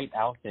are right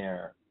out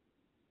there,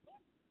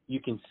 you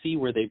can see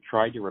where they've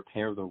tried to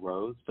repair the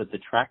roads, but the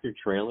tractor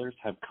trailers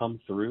have come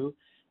through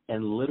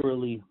and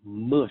literally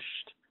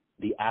mushed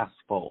the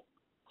asphalt,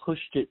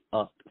 pushed it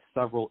up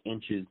several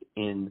inches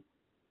in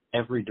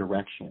every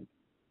direction,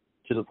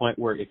 to the point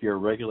where if you're a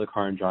regular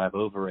car and drive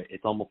over it,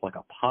 it's almost like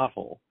a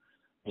pothole.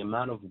 The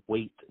amount of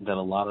weight that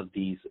a lot of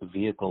these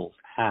vehicles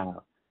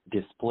have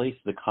displace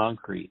the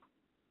concrete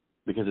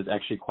because it's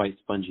actually quite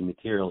spongy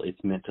material.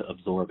 It's meant to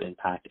absorb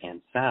impact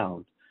and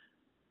sound.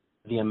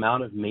 The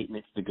amount of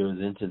maintenance that goes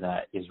into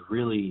that is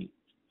really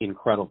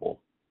incredible.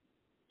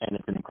 And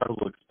it's an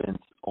incredible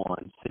expense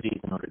on cities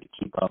in order to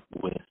keep up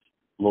with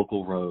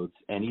local roads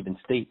and even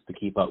states to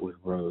keep up with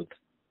roads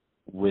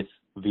with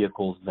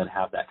vehicles that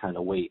have that kind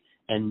of weight.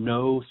 And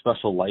no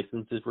special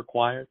license is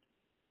required.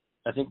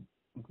 I think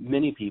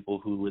many people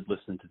who would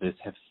listen to this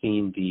have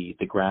seen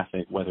the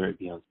graphic, whether it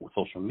be on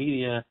social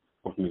media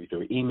or maybe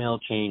through an email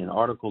chain, an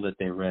article that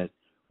they read,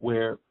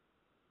 where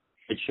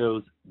it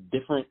shows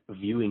different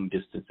viewing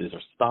distances or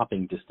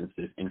stopping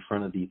distances in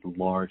front of these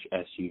large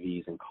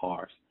SUVs and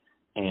cars.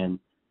 And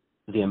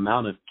the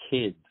amount of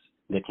kids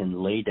that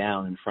can lay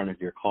down in front of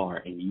your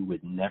car and you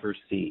would never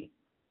see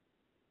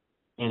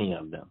any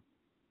of them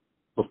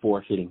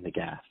before hitting the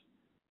gas.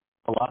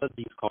 A lot of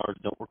these cars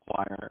don't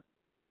require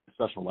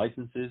special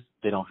licenses.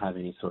 They don't have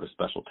any sort of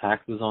special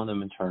taxes on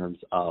them in terms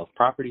of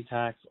property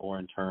tax or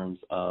in terms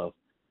of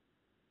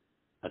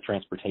a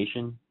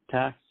transportation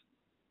tax.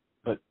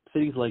 But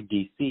cities like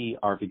D.C.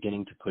 are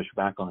beginning to push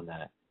back on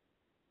that.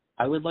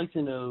 I would like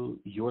to know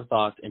your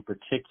thoughts in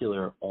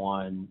particular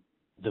on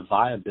the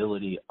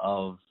viability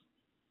of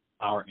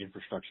our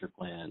infrastructure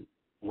plan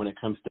when it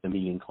comes to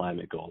meeting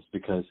climate goals,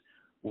 because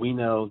we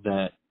know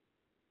that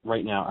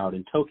right now out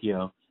in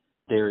Tokyo,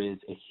 there is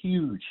a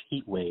huge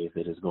heat wave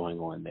that is going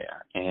on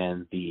there,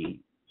 and the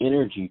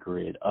energy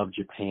grid of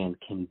Japan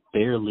can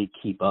barely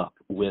keep up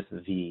with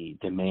the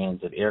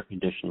demands of air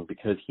conditioning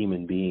because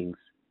human beings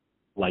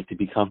like to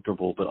be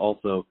comfortable, but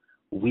also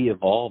we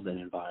evolved in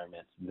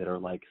environments that are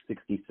like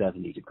 60,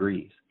 70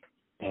 degrees,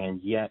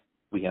 and yet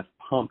we have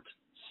pumped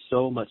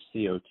so much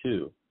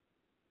CO2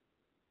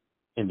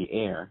 in the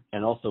air,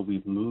 and also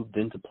we've moved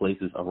into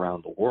places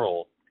around the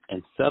world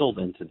and settled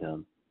into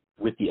them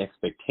with the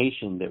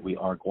expectation that we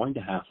are going to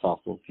have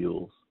fossil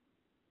fuels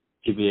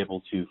to be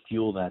able to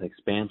fuel that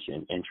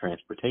expansion in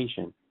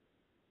transportation.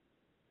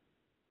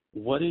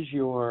 What is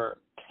your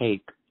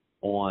take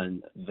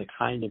on the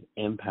kind of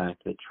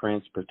impact that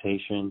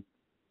transportation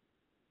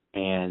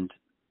and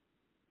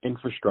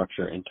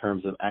infrastructure in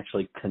terms of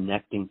actually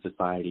connecting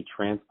society,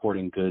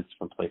 transporting goods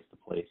from place to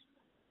place,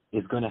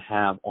 is going to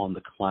have on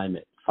the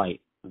climate fight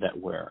that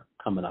we're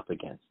coming up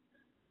against?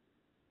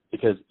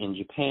 Because in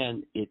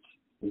Japan, it's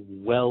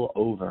well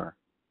over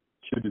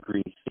 2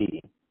 degrees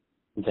C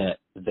that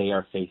they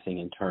are facing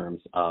in terms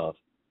of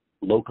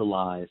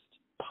localized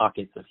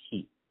pockets of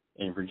heat.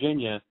 In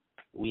Virginia,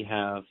 we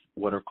have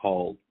what are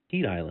called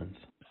heat islands.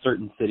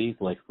 Certain cities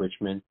like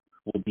Richmond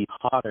will be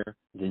hotter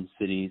than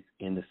cities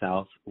in the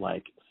South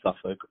like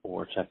Suffolk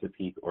or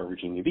Chesapeake or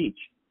Virginia Beach,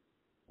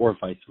 or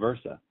vice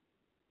versa.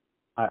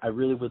 I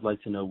really would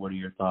like to know what are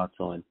your thoughts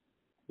on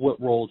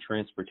what role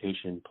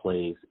transportation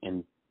plays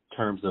in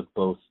terms of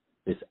both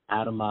this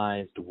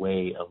atomized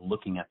way of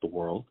looking at the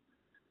world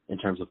in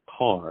terms of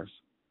cars,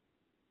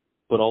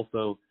 but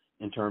also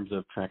in terms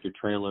of tractor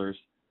trailers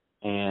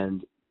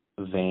and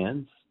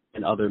vans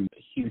and other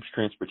huge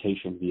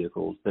transportation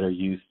vehicles that are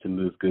used to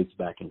move goods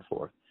back and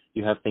forth.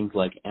 You have things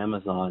like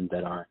Amazon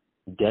that are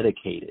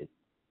dedicated.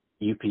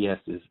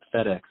 UPS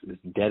FedEx is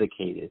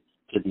dedicated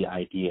to the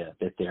idea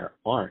that there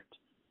aren't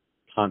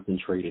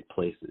concentrated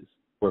places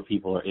where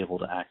people are able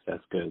to access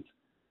goods.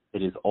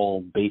 It is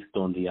all based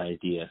on the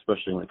idea,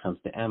 especially when it comes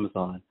to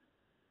Amazon,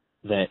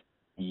 that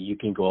you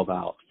can go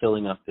about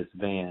filling up this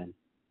van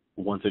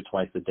once or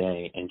twice a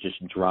day and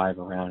just drive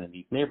around in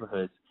these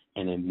neighborhoods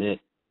and emit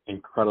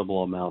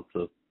incredible amounts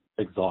of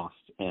exhaust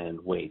and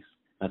waste,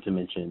 not to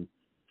mention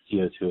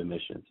CO2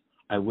 emissions.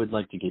 I would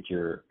like to get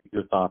your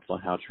thoughts on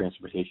how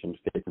transportation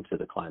fits into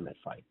the climate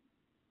fight.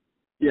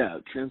 Yeah,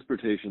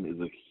 transportation is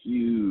a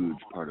huge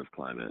part of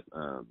climate.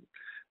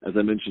 As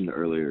I mentioned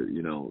earlier,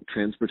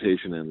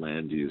 transportation and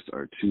land use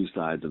are two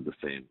sides of the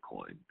same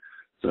coin.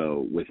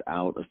 So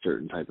without a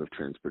certain type of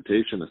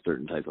transportation, a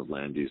certain type of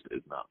land use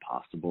is not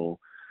possible.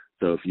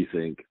 So if you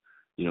think,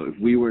 if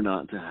we were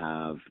not to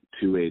have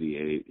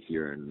 288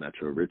 here in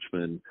Metro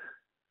Richmond,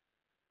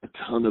 a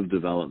ton of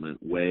development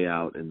way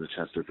out in the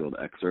Chesterfield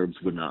exurbs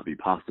would not be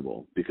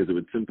possible, because it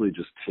would simply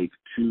just take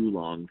too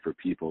long for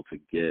people to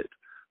get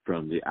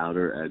from the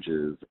outer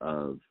edges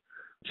of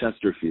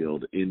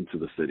Chesterfield into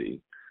the city.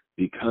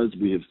 Because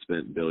we have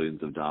spent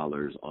billions of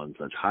dollars on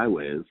such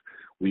highways,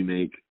 we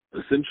make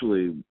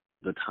essentially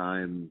the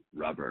time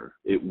rubber.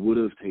 It would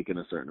have taken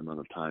a certain amount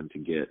of time to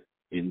get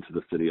into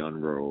the city on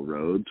rural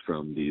roads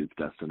from these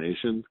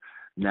destinations.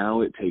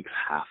 Now it takes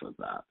half of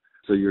that.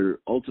 So you're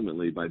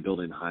ultimately, by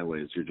building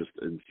highways, you're just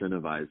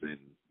incentivizing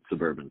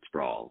suburban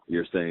sprawl.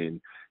 You're saying,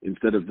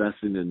 instead of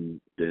investing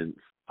in dense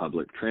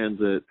public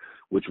transit,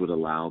 which would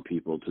allow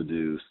people to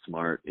do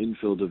smart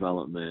infill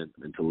development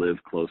and to live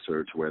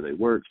closer to where they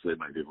work so they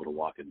might be able to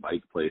walk and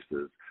bike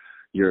places.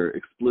 You're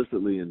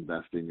explicitly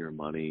investing your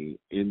money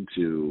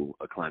into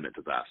a climate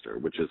disaster,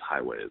 which is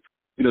highways.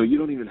 You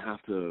don't even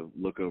have to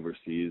look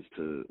overseas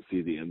to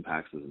see the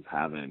impacts this is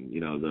having.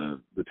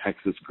 The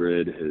Texas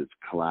grid has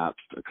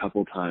collapsed a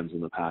couple times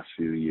in the past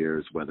few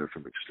years, whether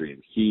from extreme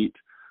heat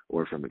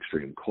or from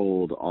extreme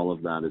cold. All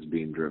of that is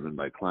being driven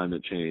by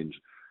climate change.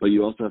 But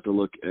you also have to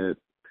look at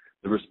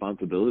the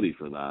responsibility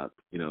for that.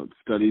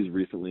 Studies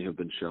recently have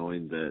been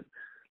showing that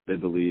they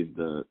believe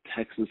the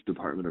Texas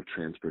Department of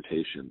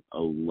Transportation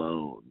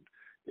alone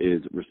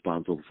is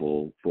responsible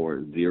for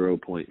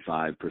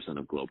 0.5%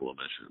 of global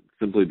emissions,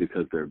 simply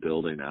because they're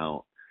building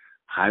out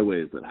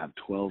highways that have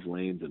 12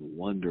 lanes in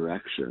one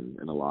direction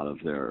in a lot of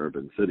their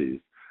urban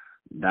cities.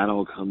 That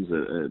all comes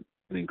at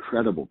an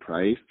incredible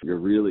price. You're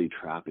really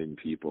trapping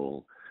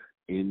people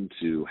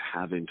into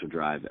having to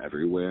drive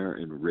everywhere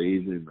and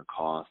raising the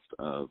cost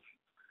of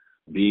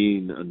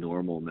being a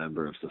normal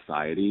member of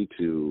society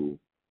to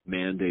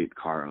mandate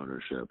car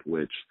ownership,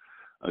 which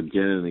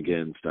again and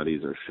again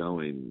studies are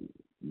showing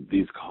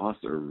these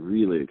costs are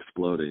really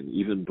exploding,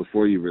 even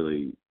before you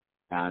really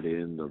add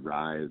in the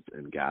rise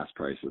in gas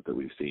prices that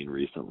we've seen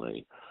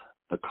recently.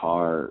 The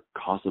car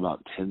costs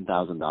about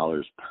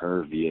 $10,000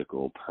 per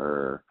vehicle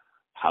per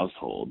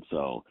household.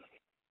 So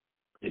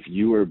if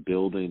you are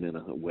building in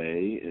a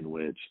way in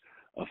which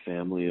a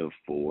family of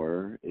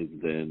 4 is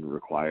then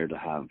required to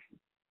have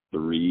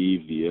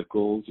 3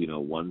 vehicles,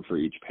 one for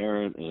each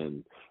parent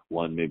and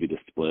one maybe to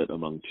split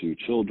among 2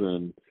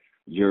 children,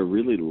 you're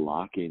really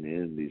locking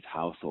in these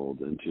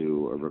households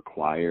into a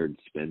required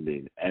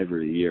spending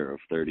every year of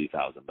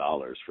 $30,000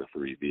 for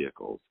 3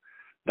 vehicles.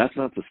 That's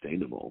not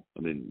sustainable.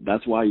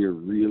 That's why you're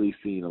really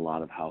seeing a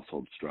lot of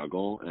households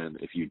struggle. And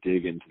if you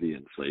dig into the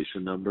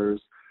inflation numbers,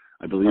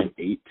 I believe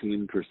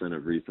 18%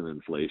 of recent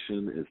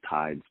inflation is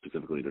tied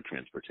specifically to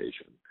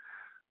transportation.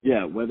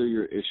 Yeah, whether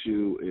your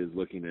issue is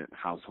looking at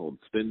household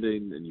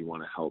spending and you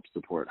want to help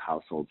support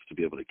households to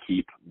be able to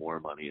keep more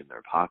money in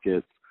their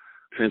pockets,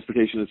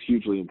 transportation is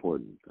hugely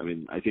important.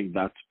 I think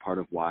that's part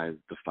of why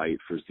the fight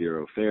for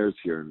zero fares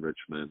here in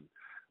Richmond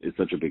is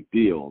such a big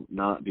deal,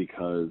 not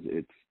because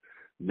it's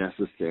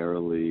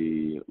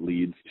necessarily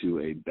leads to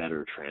a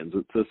better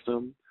transit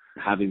system.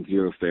 Having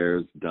zero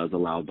fares does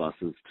allow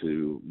buses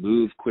to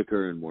move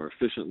quicker and more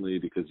efficiently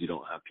because you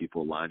don't have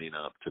people lining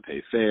up to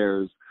pay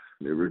fares.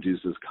 It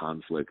reduces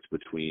conflict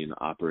between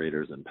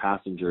operators and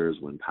passengers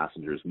when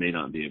passengers may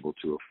not be able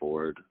to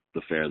afford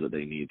the fare that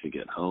they need to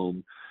get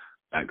home.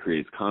 That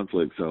creates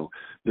conflict. So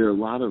there are a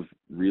lot of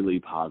really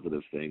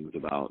positive things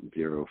about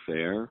zero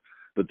fare.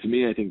 But to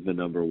me, I think the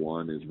number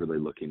one is really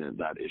looking at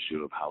that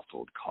issue of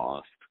household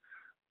cost.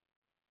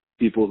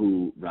 People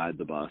who ride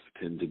the bus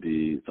tend to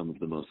be some of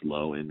the most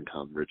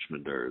low-income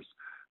Richmonders.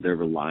 Their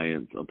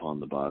reliance upon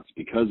the bus,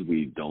 because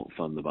we don't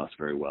fund the bus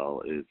very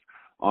well, is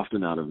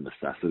often out of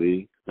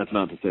necessity. That's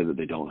not to say that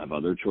they don't have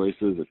other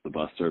choices. If the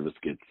bus service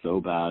gets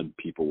so bad,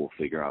 people will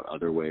figure out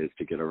other ways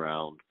to get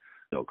around.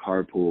 They'll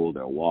carpool,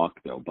 they'll walk,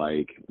 they'll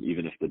bike.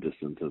 Even if the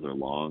distances are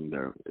long,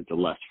 it's a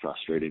less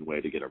frustrating way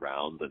to get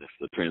around than if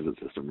the transit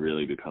system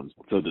really becomes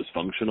so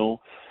dysfunctional.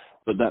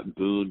 But that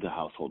boon to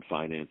household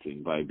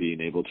financing by being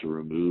able to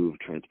remove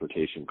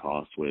transportation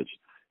costs, which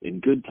in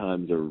good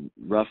times are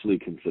roughly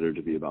considered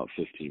to be about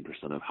 15%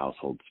 of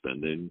household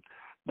spending,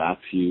 that's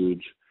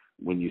huge.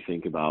 When you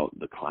think about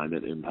the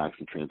climate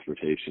impacts of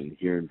transportation,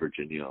 here in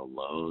Virginia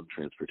alone,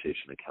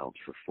 transportation accounts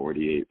for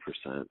 48%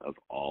 of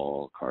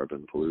all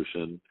carbon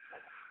pollution.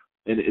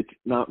 And it's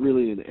not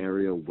really an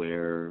area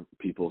where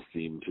people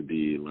seem to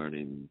be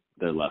learning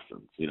their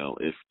lessons.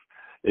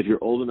 If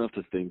you're old enough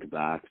to think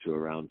back to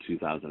around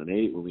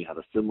 2008, when we had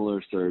a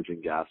similar surge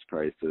in gas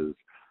prices,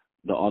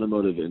 the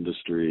automotive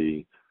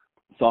industry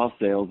saw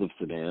sales of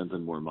sedans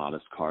and more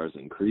modest cars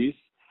increase.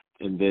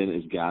 And then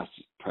as gas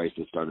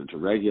prices started to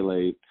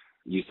regulate,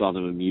 you saw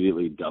them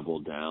immediately double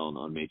down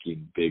on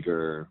making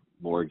bigger,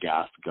 more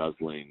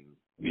gas-guzzling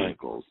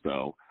vehicles.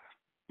 So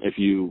if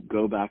you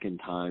go back in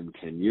time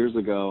 10 years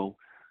ago,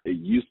 it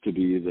used to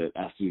be that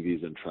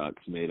SUVs and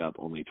trucks made up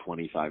only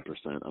 25%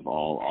 of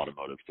all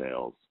automotive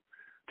sales.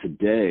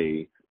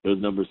 Today,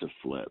 those numbers have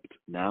flipped.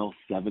 Now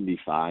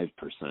 75%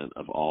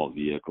 of all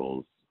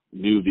vehicles,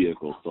 new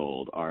vehicles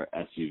sold, are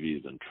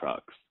SUVs and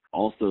trucks.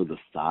 Also, the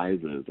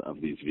sizes of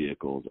these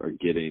vehicles are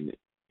getting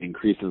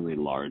increasingly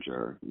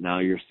larger. Now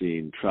you're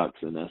seeing trucks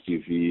and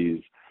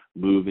SUVs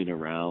moving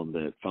around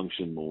that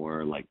function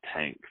more like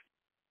tanks.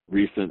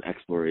 Recent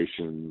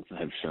explorations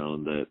have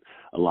shown that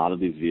a lot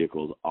of these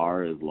vehicles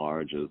are as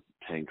large as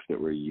tanks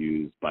that were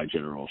used by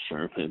General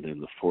Sherman in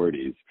the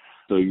 40s.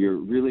 So you're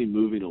really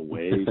moving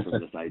away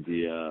from this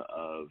idea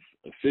of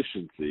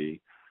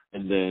efficiency,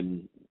 and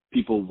then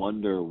people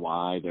wonder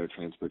why their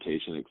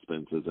transportation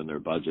expenses and their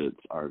budgets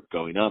are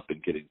going up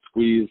and getting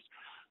squeezed.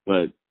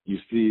 But you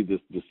see this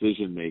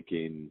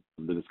decision-making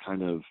that is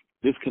kind of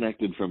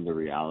disconnected from the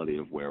reality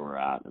of where we're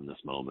at in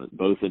this moment,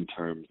 both in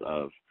terms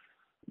of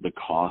the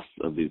costs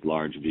of these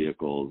large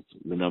vehicles,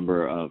 the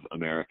number of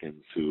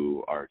Americans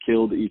who are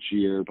killed each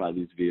year by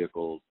these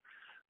vehicles,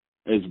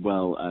 as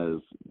well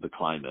as the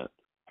climate.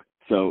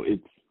 So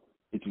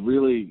it's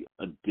really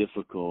a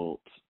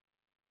difficult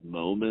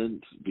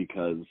moment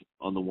because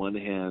on the one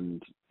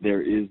hand,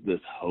 there is this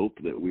hope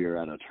that we are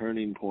at a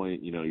turning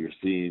point. You know, you're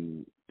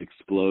seeing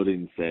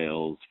exploding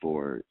sales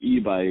for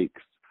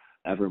e-bikes.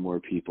 Ever more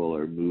people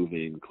are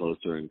moving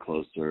closer and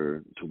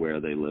closer to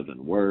where they live and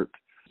work.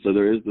 So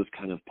there is this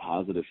kind of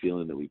positive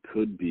feeling that we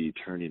could be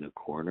turning a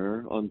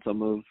corner on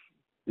some of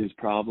these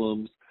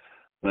problems.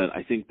 But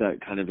I think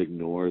that kind of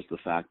ignores the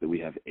fact that we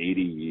have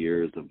 80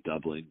 years of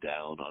doubling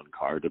down on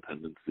car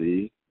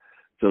dependency.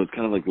 So it's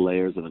kind of like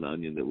layers of an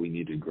onion that we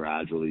need to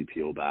gradually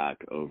peel back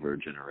over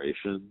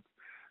generations.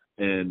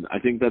 And I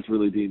think that's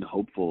really being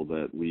hopeful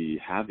that we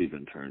have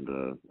even turned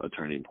a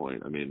turning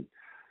point. I mean,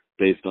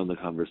 based on the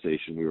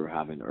conversation we were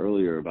having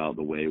earlier about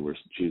the way we're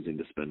choosing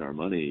to spend our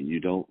money, you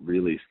don't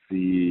really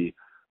see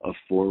a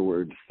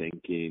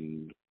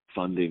forward-thinking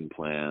funding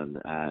plan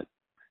at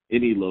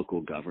any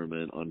local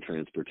government on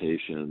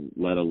transportation,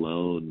 let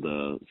alone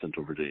the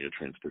Central Virginia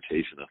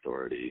Transportation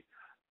Authority,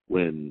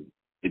 when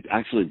it's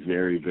actually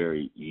very,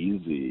 very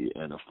easy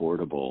and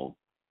affordable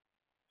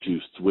to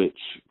switch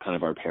kind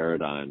of our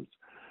paradigms.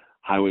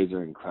 Highways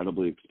are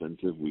incredibly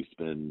expensive. We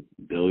spend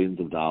billions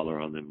of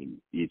dollars on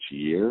them each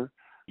year.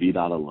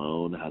 VDOT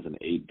alone has an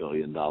 $8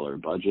 billion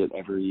budget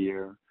every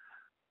year.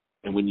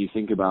 And when you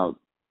think about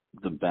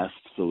the best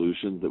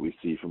solutions that we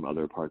see from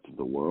other parts of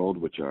the world,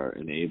 which are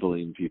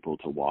enabling people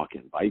to walk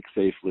and bike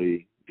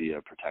safely via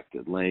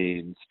protected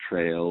lanes,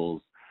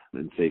 trails,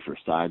 and safer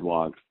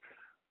sidewalks,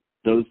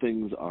 those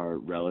things are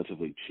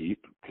relatively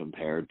cheap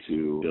compared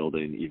to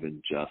building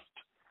even just,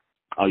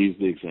 I'll use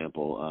the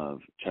example of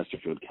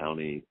Chesterfield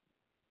County.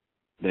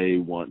 They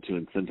want to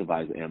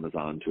incentivize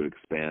Amazon to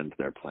expand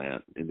their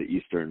plant in the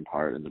eastern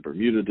part in the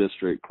Bermuda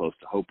district close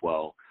to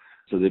Hopewell.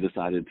 So they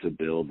decided to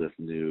build this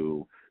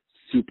new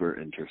super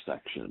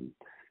intersection.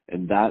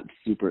 And that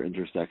super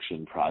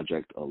intersection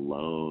project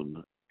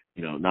alone,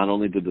 you know, not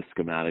only did the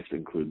schematics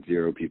include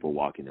 0 people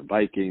walking and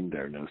biking,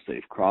 there are no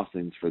safe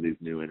crossings for these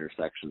new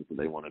intersections that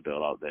they want to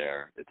build out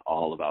there. It's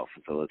all about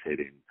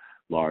facilitating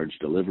large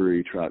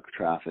delivery truck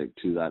traffic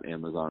to that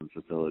Amazon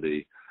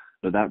facility.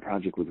 But that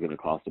project was going to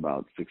cost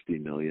about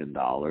 $60 million,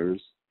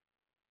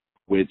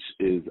 which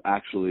is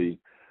actually,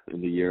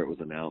 in the year it was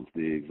announced,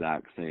 the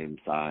exact same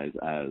size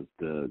as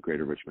the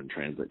Greater Richmond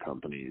Transit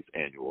Company's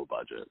annual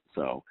budget.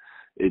 So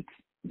it's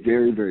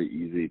very, very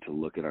easy to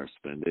look at our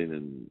spending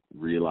and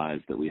realize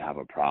that we have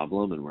a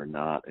problem and we're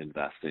not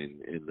investing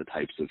in the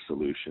types of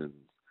solutions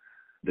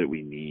that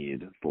we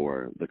need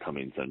for the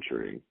coming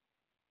century.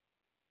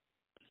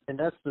 And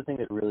that's the thing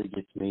that really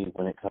gets me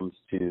when it comes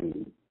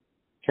to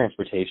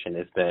transportation,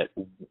 is that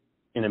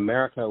in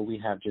America,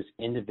 we have just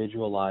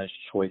individualized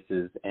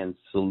choices and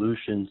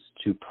solutions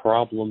to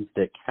problems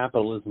that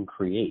capitalism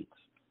creates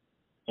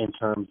in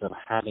terms of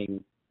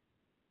having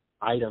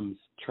items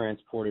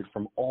transported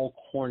from all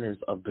corners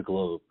of the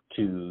globe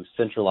to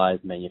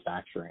centralized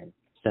manufacturing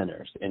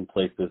centers in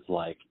places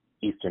like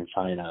Eastern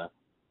China,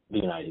 the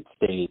United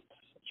States,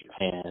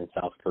 Japan,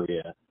 South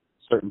Korea,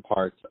 certain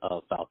parts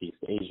of Southeast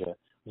Asia,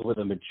 where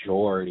the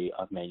majority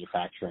of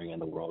manufacturing in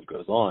the world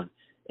goes on.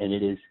 And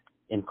it is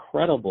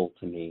incredible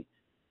to me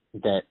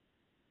that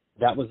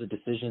that was a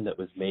decision that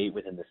was made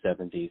within the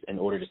 70s in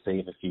order to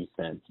save a few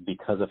cents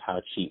because of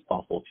how cheap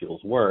fossil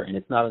fuels were. And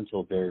it's not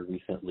until very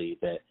recently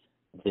that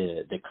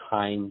the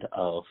kind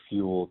of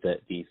fuel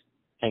that these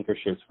tanker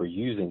ships were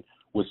using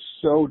was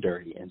so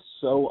dirty and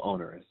so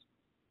onerous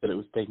that it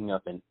was taking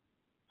up an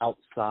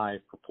outside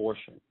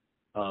proportion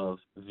of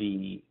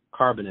the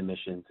carbon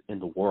emissions in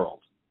the world.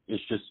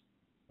 It's just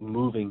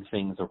moving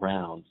things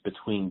around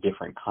between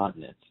different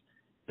continents.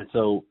 And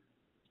so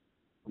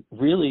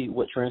really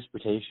what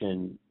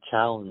transportation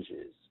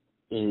challenges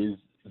is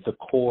the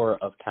core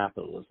of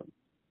capitalism,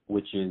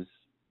 which is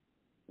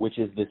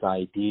this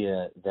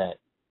idea that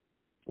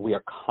we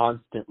are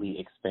constantly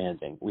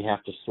expanding. We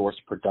have to source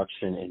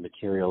production and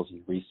materials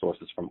and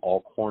resources from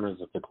all corners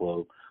of the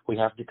globe. We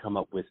have to come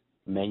up with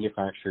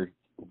manufactured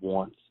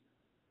wants,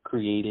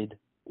 created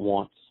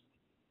wants,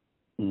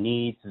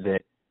 needs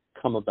that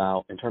come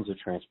about in terms of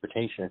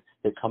transportation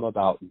that come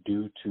about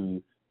due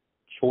to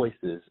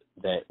choices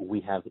that we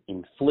have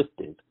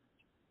inflicted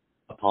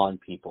upon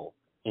people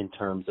in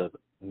terms of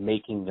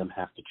making them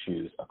have to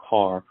choose a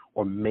car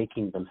or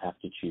making them have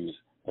to choose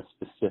a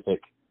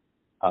specific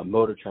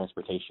mode of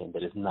transportation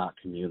that is not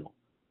communal.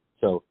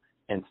 So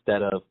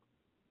instead of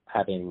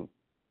having,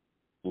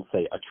 we'll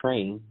say, a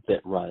train that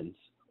runs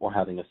or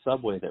having a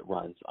subway that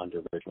runs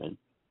under Richmond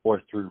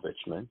or through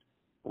Richmond,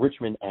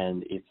 Richmond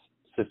and its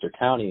sister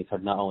counties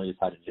have not only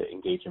decided to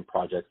engage in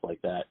projects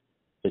like that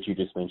you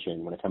just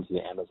mentioned when it comes to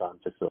the Amazon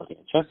facility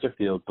in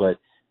Chesterfield, but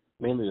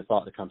mainly the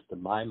thought that comes to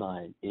my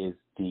mind is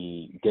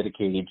the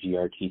dedicated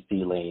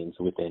GRTC lanes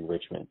within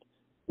Richmond,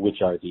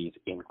 which are these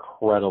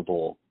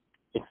incredible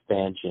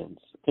expansions,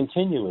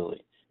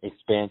 continually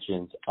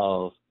expansions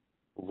of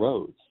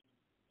roads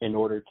in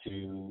order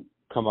to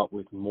come up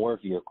with more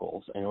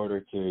vehicles, in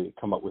order to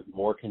come up with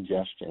more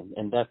congestion.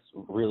 And that's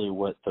really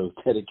what those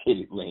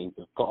dedicated lanes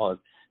have caused,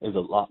 is a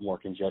lot more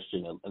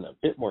congestion and a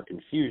bit more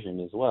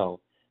confusion as well,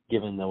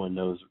 given no one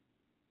knows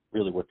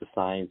really what the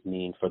signs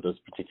mean for those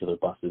particular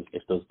buses,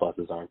 if those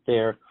buses aren't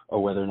there,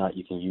 or whether or not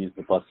you can use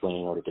the bus lane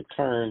in order to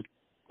turn,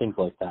 things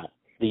like that.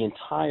 The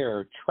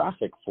entire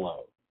traffic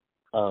flow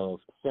of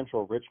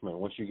central Richmond,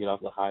 once you get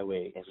off the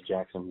highway into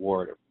Jackson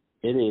Ward,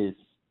 it is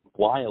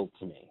wild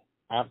to me,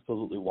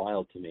 absolutely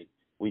wild to me.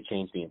 We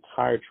changed the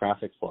entire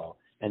traffic flow,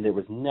 and there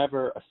was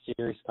never a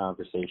serious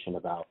conversation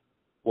about,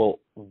 well,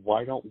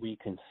 why don't we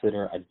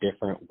consider a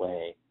different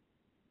way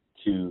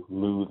to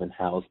move and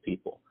house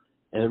people?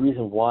 And the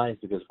reason why is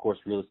because, of course,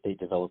 real estate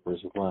developers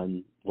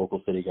run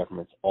local city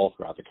governments all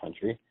throughout the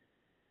country.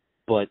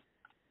 But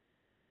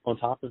on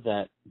top of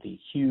that, the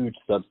huge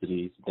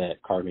subsidies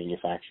that car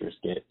manufacturers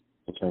get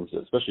in terms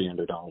of, especially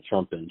under Donald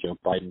Trump and Joe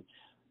Biden,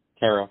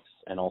 tariffs,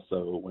 and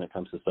also when it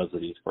comes to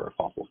subsidies for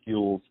fossil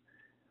fuels,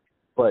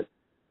 but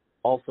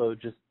also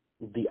just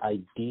the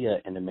idea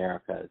in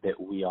America that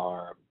we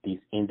are these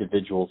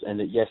individuals and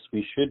that, yes,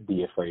 we should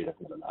be afraid of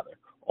one another.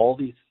 All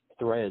these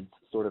threads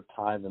sort of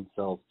tie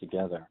themselves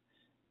together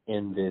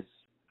in this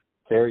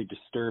very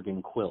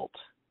disturbing quilt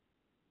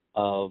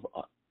of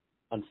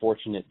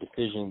unfortunate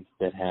decisions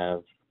that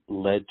have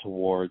led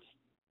towards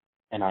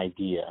an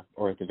idea,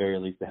 or at the very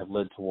least, that have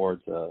led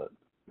towards a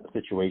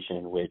situation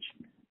in which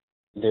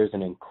there's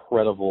an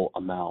incredible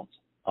amount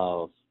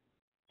of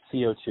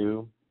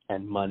CO2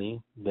 and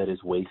money that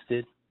is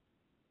wasted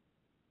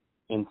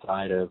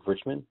inside of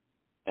Richmond,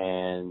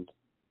 and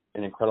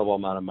an incredible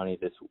amount of money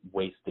that's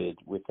wasted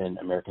within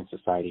American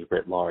society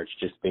writ large,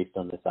 just based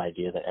on this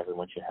idea that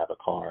everyone should have a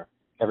car.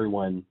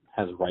 Everyone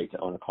has a right to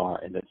own a car,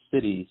 and that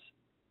cities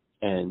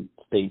and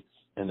states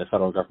and the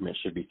federal government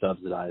should be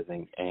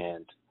subsidizing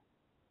and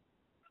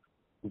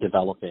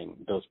developing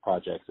those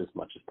projects as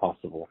much as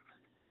possible.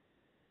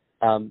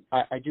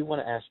 I do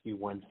want to ask you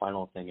one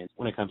final thing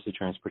when it comes to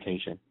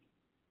transportation.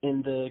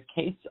 In the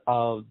case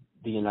of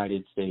the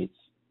United States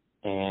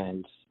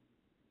and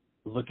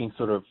looking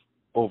sort of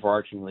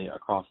overarchingly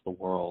across the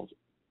world,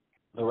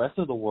 the rest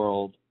of the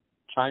world,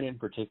 China in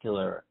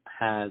particular,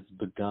 has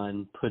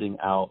begun putting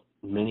out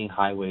many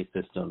highway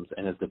systems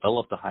and has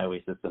developed a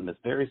highway system that's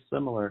very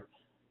similar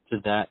to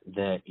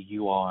that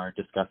you are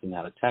discussing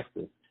out of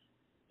Texas.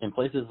 In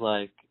places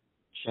like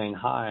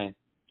Shanghai,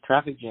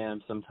 traffic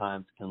jams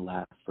sometimes can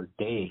last for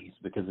days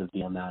because of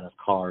the amount of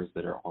cars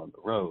that are on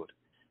the road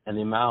and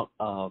the amount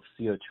of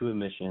CO2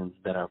 emissions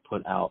that are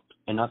put out,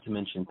 and not to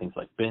mention things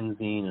like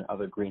benzene and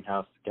other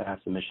greenhouse gas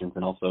emissions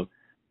and also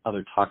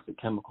other toxic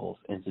chemicals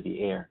into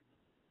the air.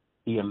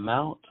 The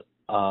amount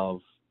of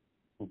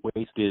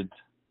wasted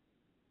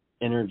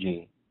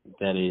energy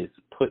that is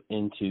put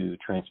into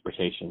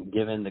transportation,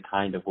 given the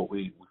kind of what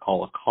we would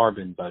call a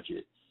carbon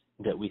budget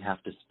that we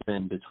have to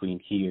spend between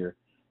here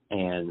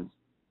and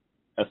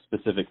a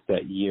specific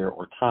set year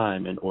or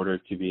time in order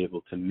to be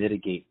able to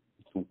mitigate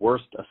the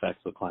worst effects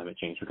of climate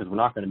change, because we're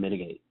not going to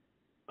mitigate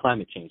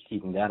climate change,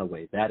 keeping that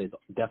away. That is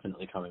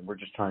definitely coming. We're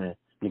just trying to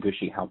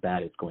negotiate how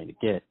bad it's going to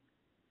get.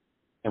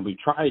 And we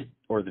tried,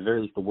 or at the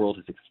very least the world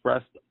has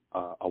expressed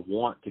a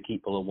want to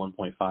keep below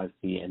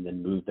 1.5C and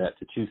then move that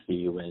to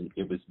 2C when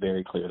it was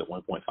very clear that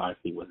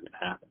 1.5C wasn't going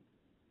to happen.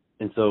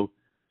 And so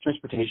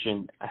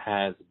transportation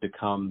has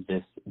become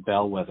this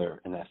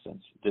bellwether, in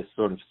essence, this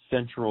sort of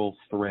central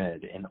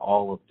thread in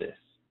all of this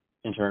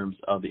in terms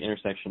of the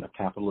intersection of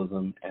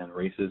capitalism and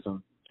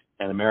racism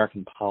and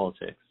American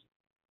politics.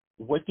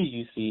 What do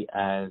you see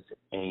as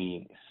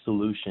a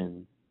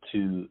solution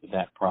to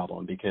that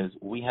problem? Because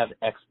we have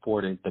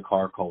exported the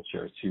car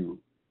culture to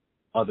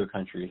other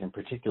countries, in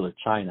particular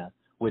China,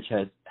 which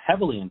has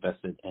heavily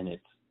invested in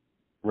its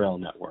rail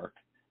network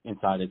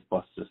inside its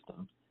bus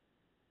system.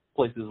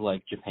 Places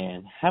like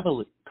Japan,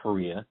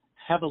 Korea,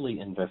 heavily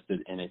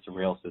invested in its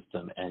rail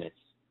system and its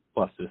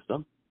bus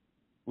system,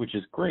 which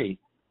is great.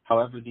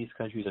 However, these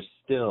countries are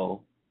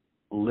still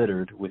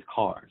littered with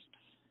cars.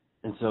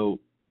 And so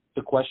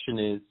the question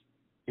is,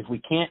 if we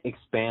can't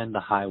expand the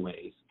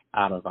highways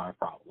out of our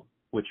problem,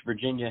 which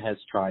Virginia has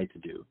tried to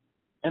do,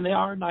 and they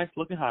are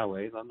nice-looking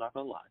highways, I'm not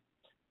going to lie,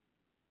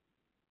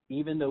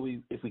 even though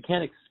if we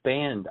can't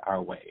expand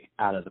our way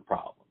out of the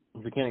problem,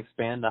 if we can't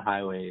expand the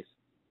highways,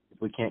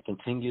 if we can't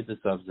continue the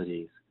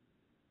subsidies,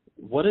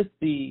 what is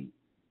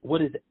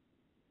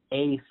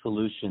a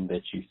solution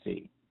that you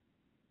see?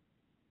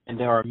 And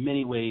there are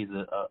many ways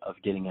of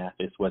getting at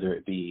this, whether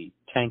it be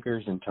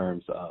tankers in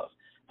terms of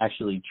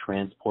actually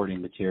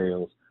transporting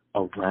materials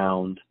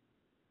around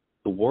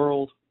the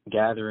world,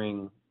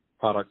 gathering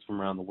products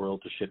from around the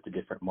world to ship to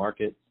different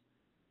markets,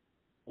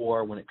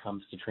 or when it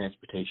comes to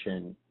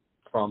transportation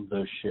from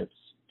those ships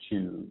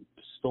to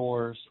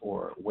stores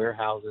or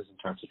warehouses in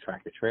terms of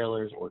tractor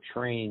trailers or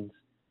trains,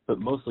 but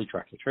mostly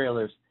tractor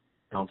trailers.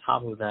 And on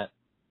top of that,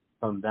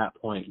 from that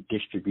point,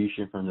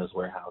 distribution from those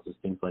warehouses,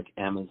 things like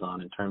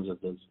Amazon in terms of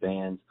those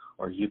vans,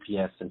 or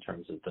UPS in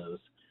terms of those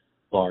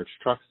large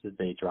trucks that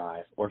they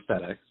drive, or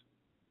FedEx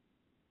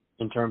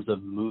in terms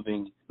of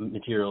moving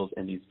materials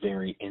in these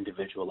very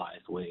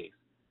individualized ways.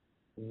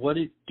 What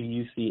do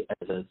you see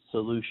as a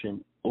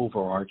solution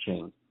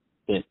overarching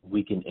that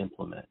we can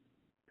implement?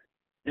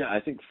 Yeah, I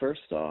think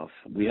first off,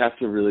 we have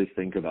to really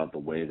think about the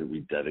way that we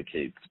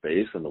dedicate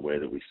space and the way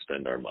that we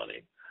spend our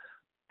money.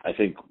 I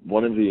think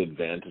one of the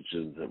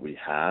advantages that we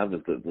have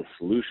is that the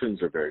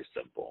solutions are very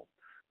simple.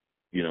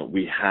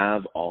 We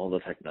have all the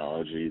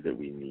technology that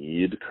we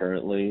need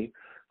currently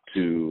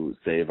to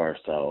save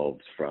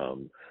ourselves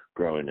from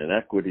growing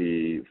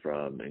inequity,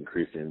 from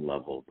increasing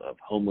levels of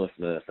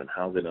homelessness and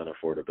housing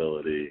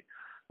unaffordability,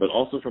 but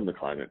also from the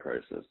climate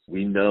crisis.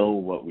 We know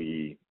what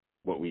we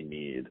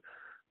need.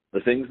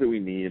 The things that we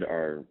need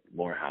are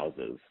more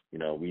houses.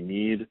 We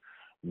need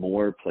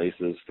more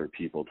places for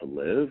people to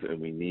live, and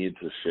we need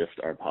to shift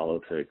our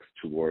politics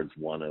towards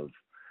one of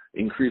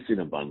increasing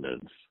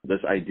abundance. This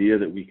idea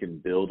that we can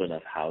build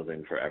enough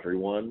housing for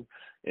everyone,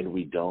 and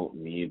we don't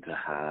need to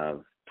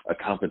have a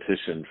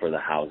competition for the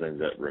housing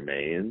that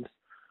remains.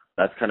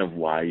 That's kind of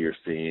why you're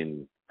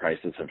seeing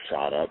prices have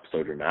shot up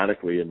so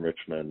dramatically in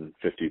Richmond,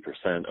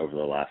 50% over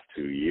the last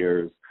 2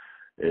 years,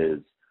 is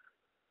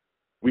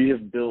we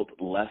have built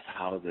less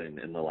housing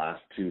in the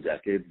last 2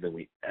 decades than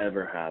we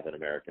ever have in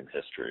American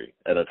history,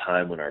 at a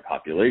time when our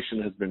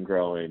population has been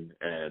growing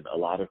and a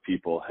lot of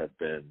people have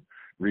been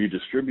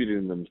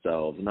redistributing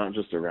themselves, not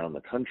just around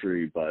the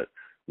country, but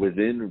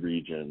within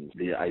regions.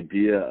 The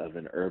idea of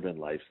an urban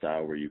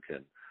lifestyle where you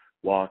can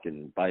walk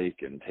and bike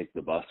and take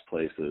the bus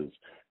places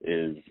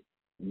is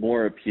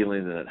more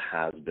appealing than it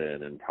has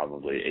been in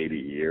probably 80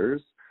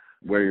 years.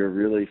 Where you're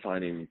really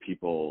finding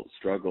people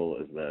struggle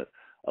is that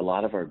a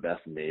lot of our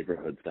best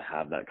neighborhoods to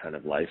have that kind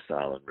of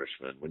lifestyle in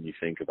Richmond, when you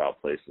think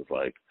about places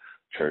like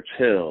Church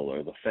Hill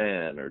or the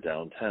Fan or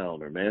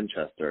downtown or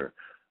Manchester,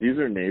 these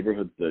are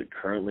neighborhoods that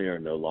currently are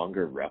no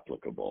longer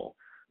replicable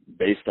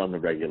based on the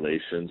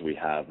regulations we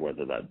have,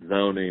 whether that's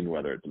zoning,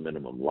 whether it's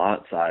minimum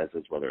lot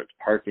sizes, whether it's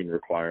parking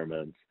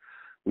requirements.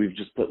 We've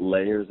just put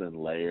layers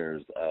and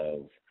layers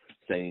of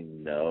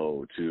saying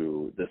no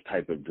to this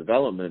type of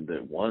development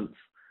that once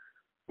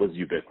was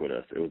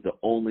ubiquitous. It was the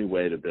only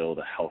way to build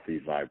a healthy,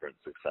 vibrant,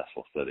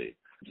 successful city.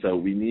 So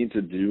we need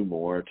to do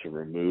more to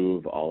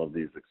remove all of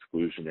these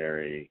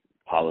exclusionary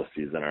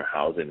policies in our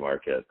housing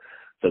market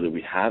so that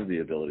we have the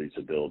ability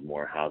to build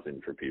more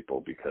housing for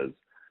people, because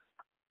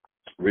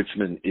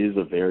Richmond is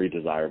a very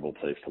desirable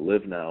place to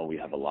live now. We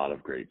have a lot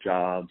of great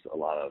jobs, a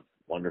lot of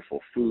wonderful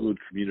food,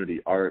 community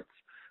arts.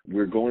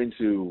 We're going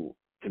to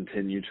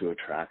continue to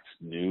attract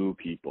new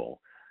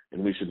people,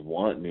 and we should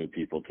want new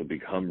people to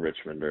become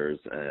Richmonders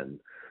and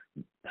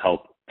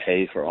help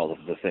pay for all of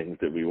the things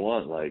that we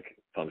want, like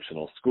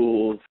functional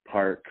schools,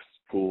 parks,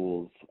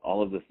 pools,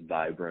 all of this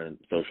vibrant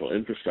social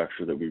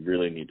infrastructure that we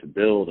really need to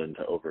build and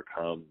to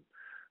overcome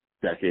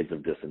decades of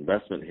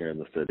disinvestment here in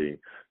the city.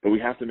 But we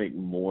have to make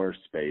more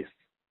space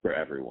for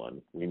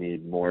everyone. We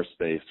need more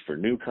space for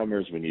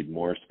newcomers. We need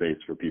more space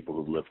for people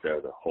who've lived there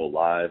their whole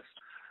lives.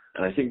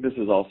 And I think this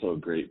is also a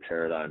great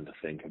paradigm to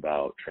think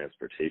about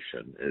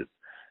transportation, is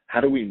how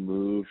do we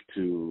move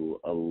to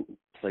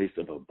a place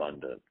of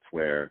abundance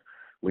where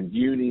when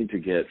you need to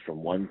get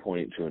from one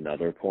point to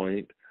another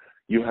point,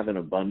 you have an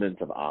abundance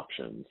of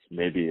options.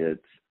 Maybe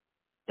it's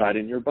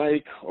riding your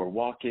bike or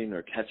walking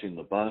or catching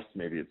the bus.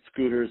 Maybe it's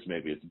scooters.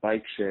 Maybe it's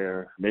bike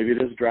share. Maybe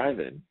it is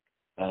driving.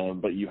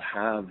 But you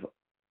have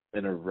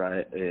an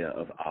array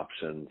of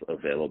options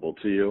available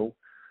to you.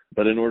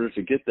 But in order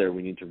to get there,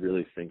 we need to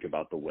really think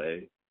about the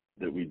way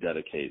that we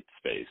dedicate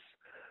space.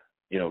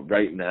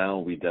 Right now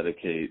we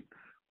dedicate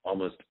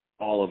almost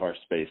all of our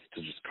space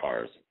to just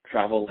cars,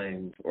 travel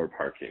lanes, or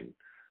parking.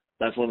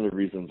 That's one of the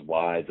reasons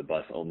why the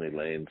bus-only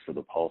lanes for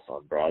the Pulse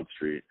on Broad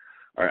Street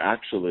are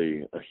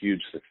actually a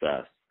huge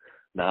success.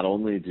 Not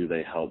only do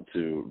they help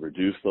to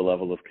reduce the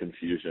level of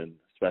confusion,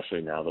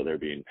 especially now that they're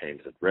being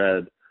painted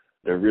red,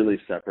 they're really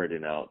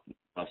separating out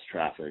bus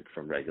traffic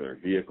from regular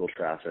vehicle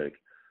traffic.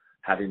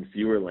 Having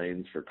fewer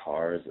lanes for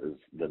cars is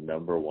the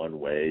number one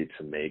way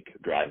to make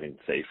driving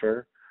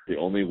safer. The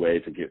only way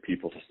to get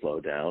people to slow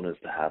down is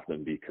to have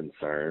them be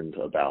concerned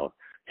about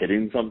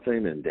hitting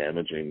something and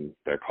damaging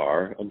their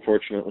car,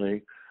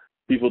 unfortunately.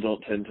 People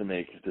don't tend to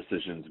make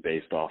decisions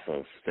based off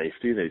of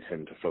safety. They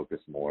tend to focus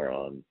more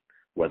on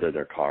whether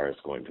their car is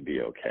going to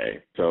be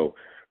okay. So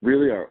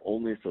really our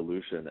only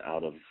solution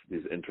out of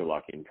these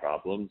interlocking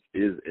problems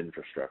is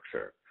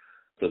infrastructure.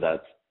 So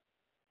that's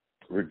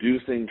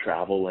reducing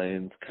travel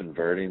lanes,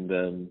 converting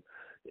them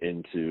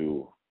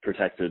into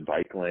protected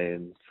bike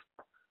lanes,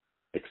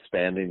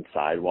 expanding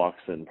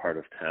sidewalks in part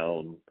of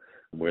town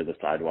where the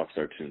sidewalks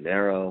are too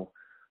narrow.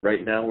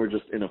 Right now, we're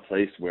just in a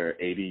place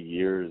where 80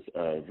 years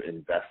of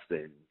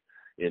investing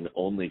in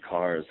only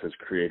cars has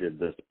created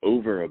this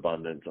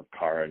overabundance of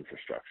car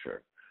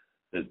infrastructure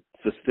that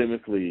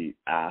systemically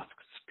asks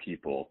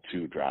people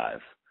to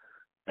drive.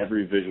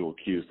 Every visual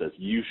cue says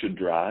you should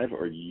drive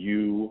or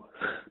you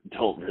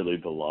don't really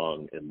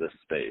belong in this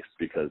space,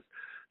 because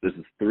this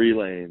is 3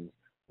 lanes,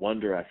 one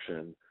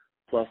direction,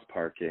 plus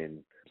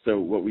parking. So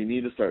what we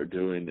need to start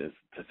doing is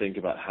to think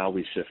about how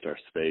we shift our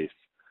space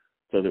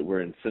so that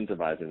we're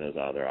incentivizing those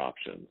other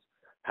options.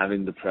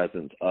 Having the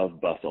presence of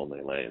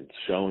bus-only lanes,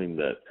 showing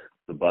that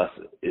the bus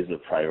is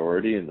a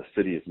priority and the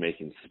city is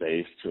making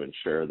space to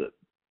ensure that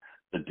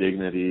the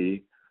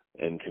dignity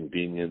and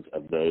convenience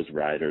of those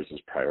riders is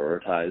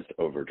prioritized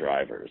over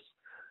drivers.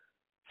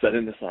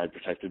 Setting aside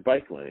protected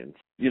bike lanes,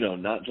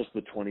 not just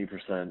the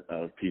 20%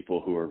 of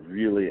people who are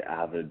really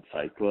avid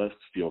cyclists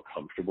feel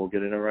comfortable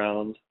getting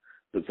around,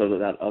 but so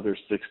that other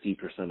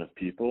 60% of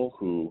people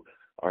who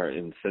are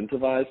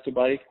incentivized to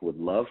bike, would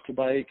love to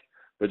bike,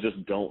 but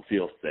just don't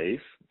feel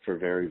safe for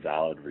very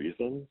valid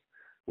reasons.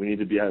 We need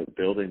to be out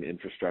building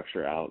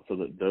infrastructure out so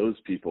that those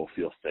people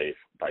feel safe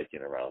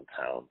biking around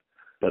town.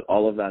 But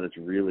all of that is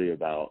really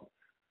about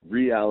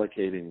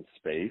reallocating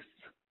space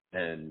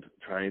and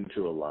trying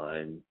to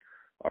align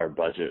our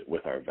budget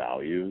with our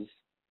values.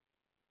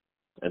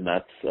 And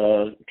that's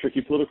a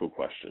tricky political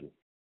question.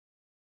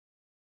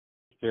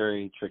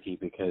 Very tricky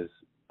because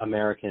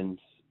Americans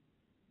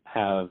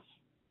have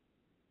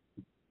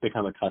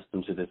become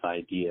accustomed to this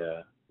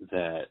idea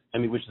that,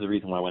 which is the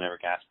reason why whenever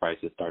gas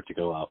prices start to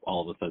go up,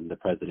 all of a sudden the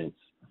president's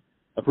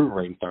approval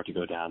ratings start to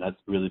go down. That's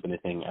really been a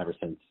thing ever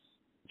since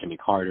Jimmy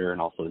Carter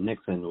and also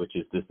Nixon, which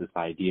is this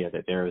idea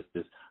that there is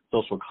this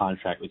social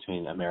contract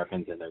between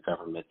Americans and their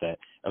government that,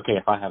 okay,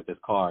 if I have this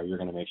car, you're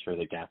going to make sure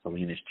that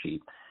gasoline is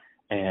cheap.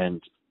 And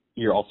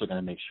you're also going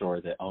to make sure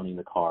that owning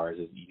the car is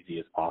as easy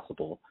as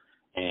possible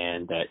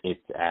and that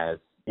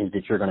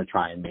that you're going to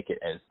try and make it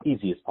as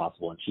easy as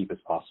possible and cheap as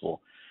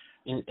possible.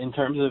 In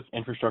terms of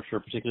infrastructure,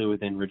 particularly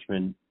within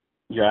Richmond,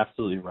 you're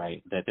absolutely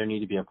right that there need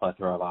to be a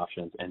plethora of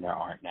options, and there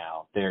aren't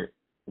now. There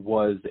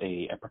was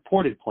a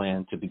purported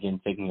plan to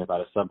begin thinking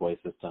about a subway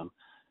system,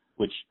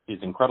 which is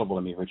incredible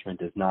to me. Richmond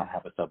does not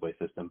have a subway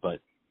system, but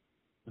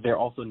there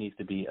also needs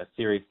to be a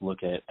serious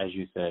look at, as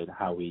you said,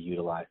 how we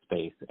utilize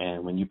space.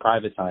 And when you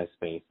privatize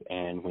space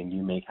and when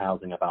you make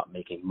housing about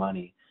making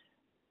money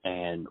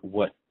and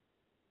what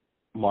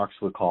Marx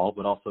would call,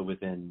 but also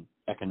within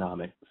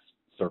economics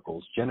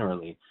circles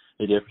generally,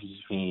 the difference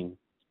between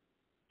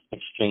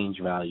exchange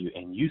value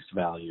and use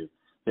value,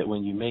 that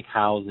when you make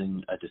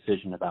housing a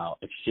decision about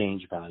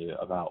exchange value,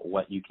 about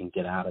what you can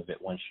get out of it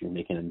once you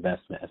make an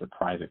investment as a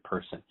private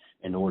person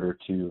in order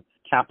to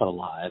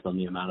capitalize on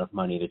the amount of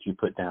money that you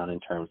put down in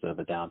terms of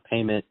a down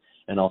payment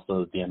and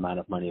also the amount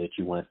of money that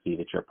you want to see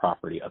that your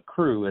property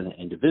accrue as an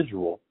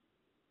individual,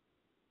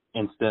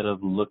 instead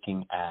of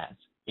looking at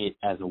it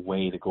as a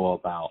way to go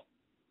about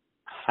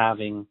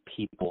having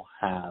people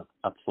have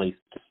a place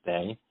to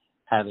stay,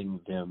 having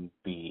them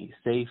be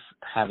safe,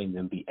 having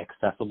them be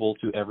accessible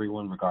to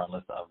everyone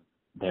regardless of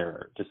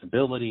their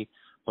disability,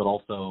 but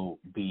also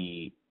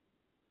be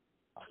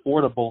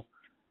affordable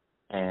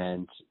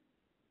and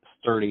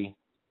sturdy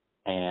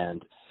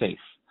and safe.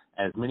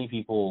 As many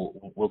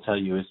people will tell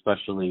you,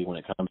 especially when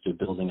it comes to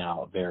building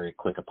out very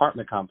quick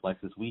apartment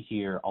complexes, we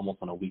hear almost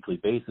on a weekly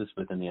basis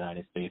within the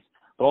United States,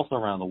 but also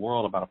around the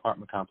world, about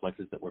apartment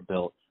complexes that were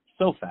built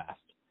so fast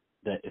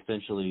that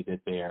essentially that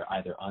they're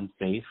either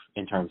unsafe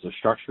in terms of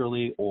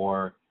structurally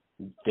or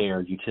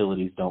their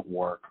utilities don't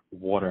work,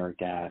 water,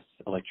 gas,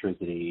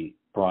 electricity,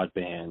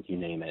 broadband, you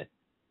name it.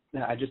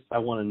 Now, I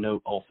want to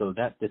note also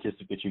that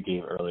statistic that you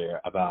gave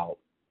earlier about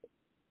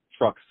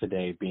trucks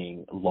today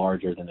being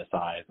larger than the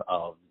size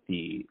of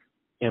the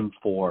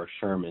M4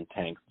 Sherman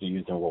tanks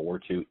used in World War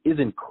II is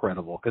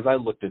incredible, because I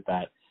looked at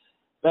that.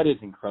 That is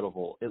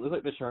incredible. It looks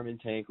like the Sherman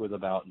tank was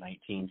about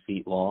 19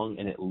 feet long,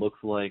 and it looks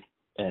like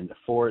and the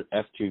Ford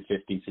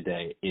F-250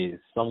 today is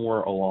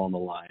somewhere along the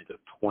lines of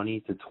 20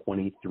 to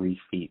 23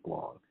 feet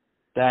long.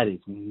 That is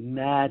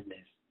madness,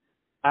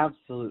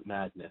 absolute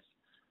madness.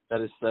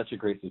 That is such a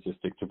great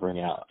statistic to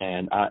bring out,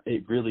 and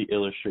it really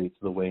illustrates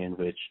the way in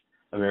which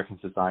American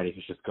society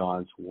has just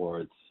gone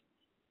towards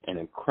an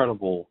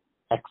incredible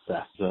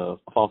excess of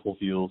fossil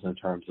fuels in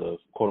terms of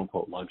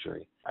quote-unquote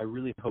luxury. I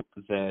really hope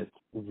that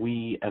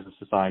we as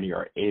a society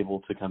are able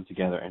to come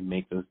together and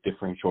make those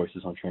differing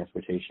choices on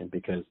transportation,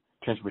 because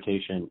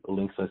transportation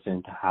links us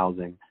into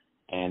housing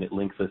and it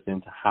links us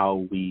into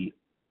how we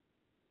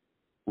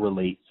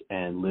relate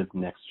and live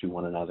next to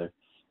one another.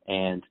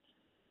 And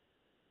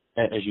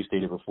as you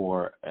stated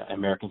before,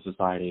 American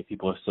society,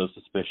 people are so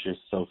suspicious,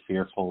 so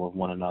fearful of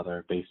one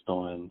another based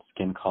on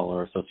skin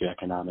color,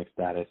 socioeconomic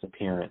status,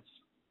 appearance,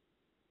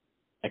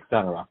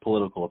 etc.,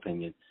 political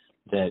opinion,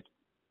 that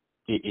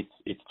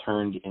it's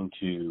turned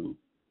into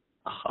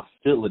a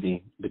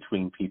hostility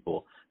between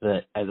people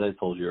that, as I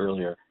told you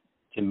earlier,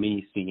 to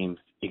me seems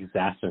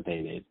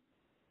exacerbated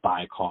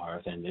by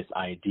cars and this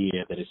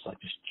idea that it's like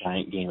this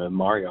giant game of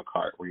Mario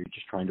Kart where you're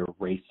just trying to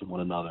race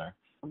one another,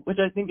 which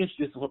I think is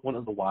just one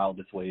of the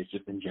wildest ways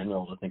just in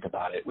general to think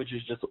about it, which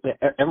is just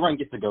everyone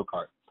gets a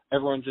go-kart.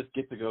 Everyone just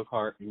gets a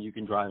go-kart and you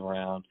can drive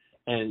around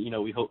and,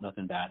 we hope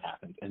nothing bad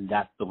happens. And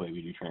that's the way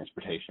we do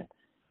transportation.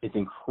 It's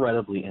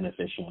incredibly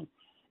inefficient.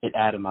 It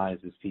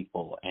atomizes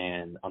people.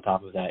 And on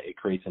top of that, it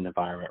creates an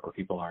environment where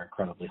people are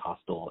incredibly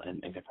hostile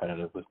and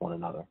competitive with one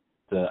another.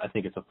 I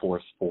think it's a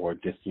force for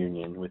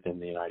disunion within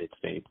the United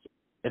States.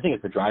 I think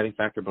it's a driving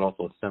factor, but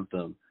also a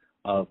symptom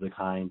of the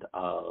kind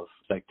of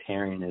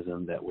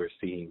sectarianism that we're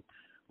seeing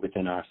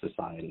within our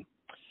society.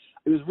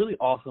 It was really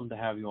awesome to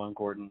have you on,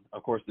 Gordon.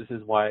 Of course, this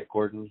is Wyatt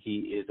Gordon. He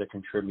is a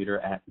contributor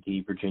at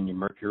the Virginia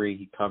Mercury.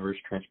 He covers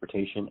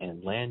transportation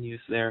and land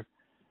use there.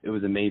 It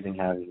was amazing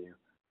having you.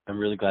 I'm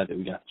really glad that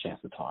we got the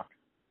chance to talk.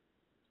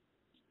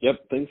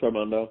 Yep. Thanks,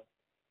 Armando.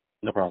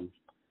 No problem.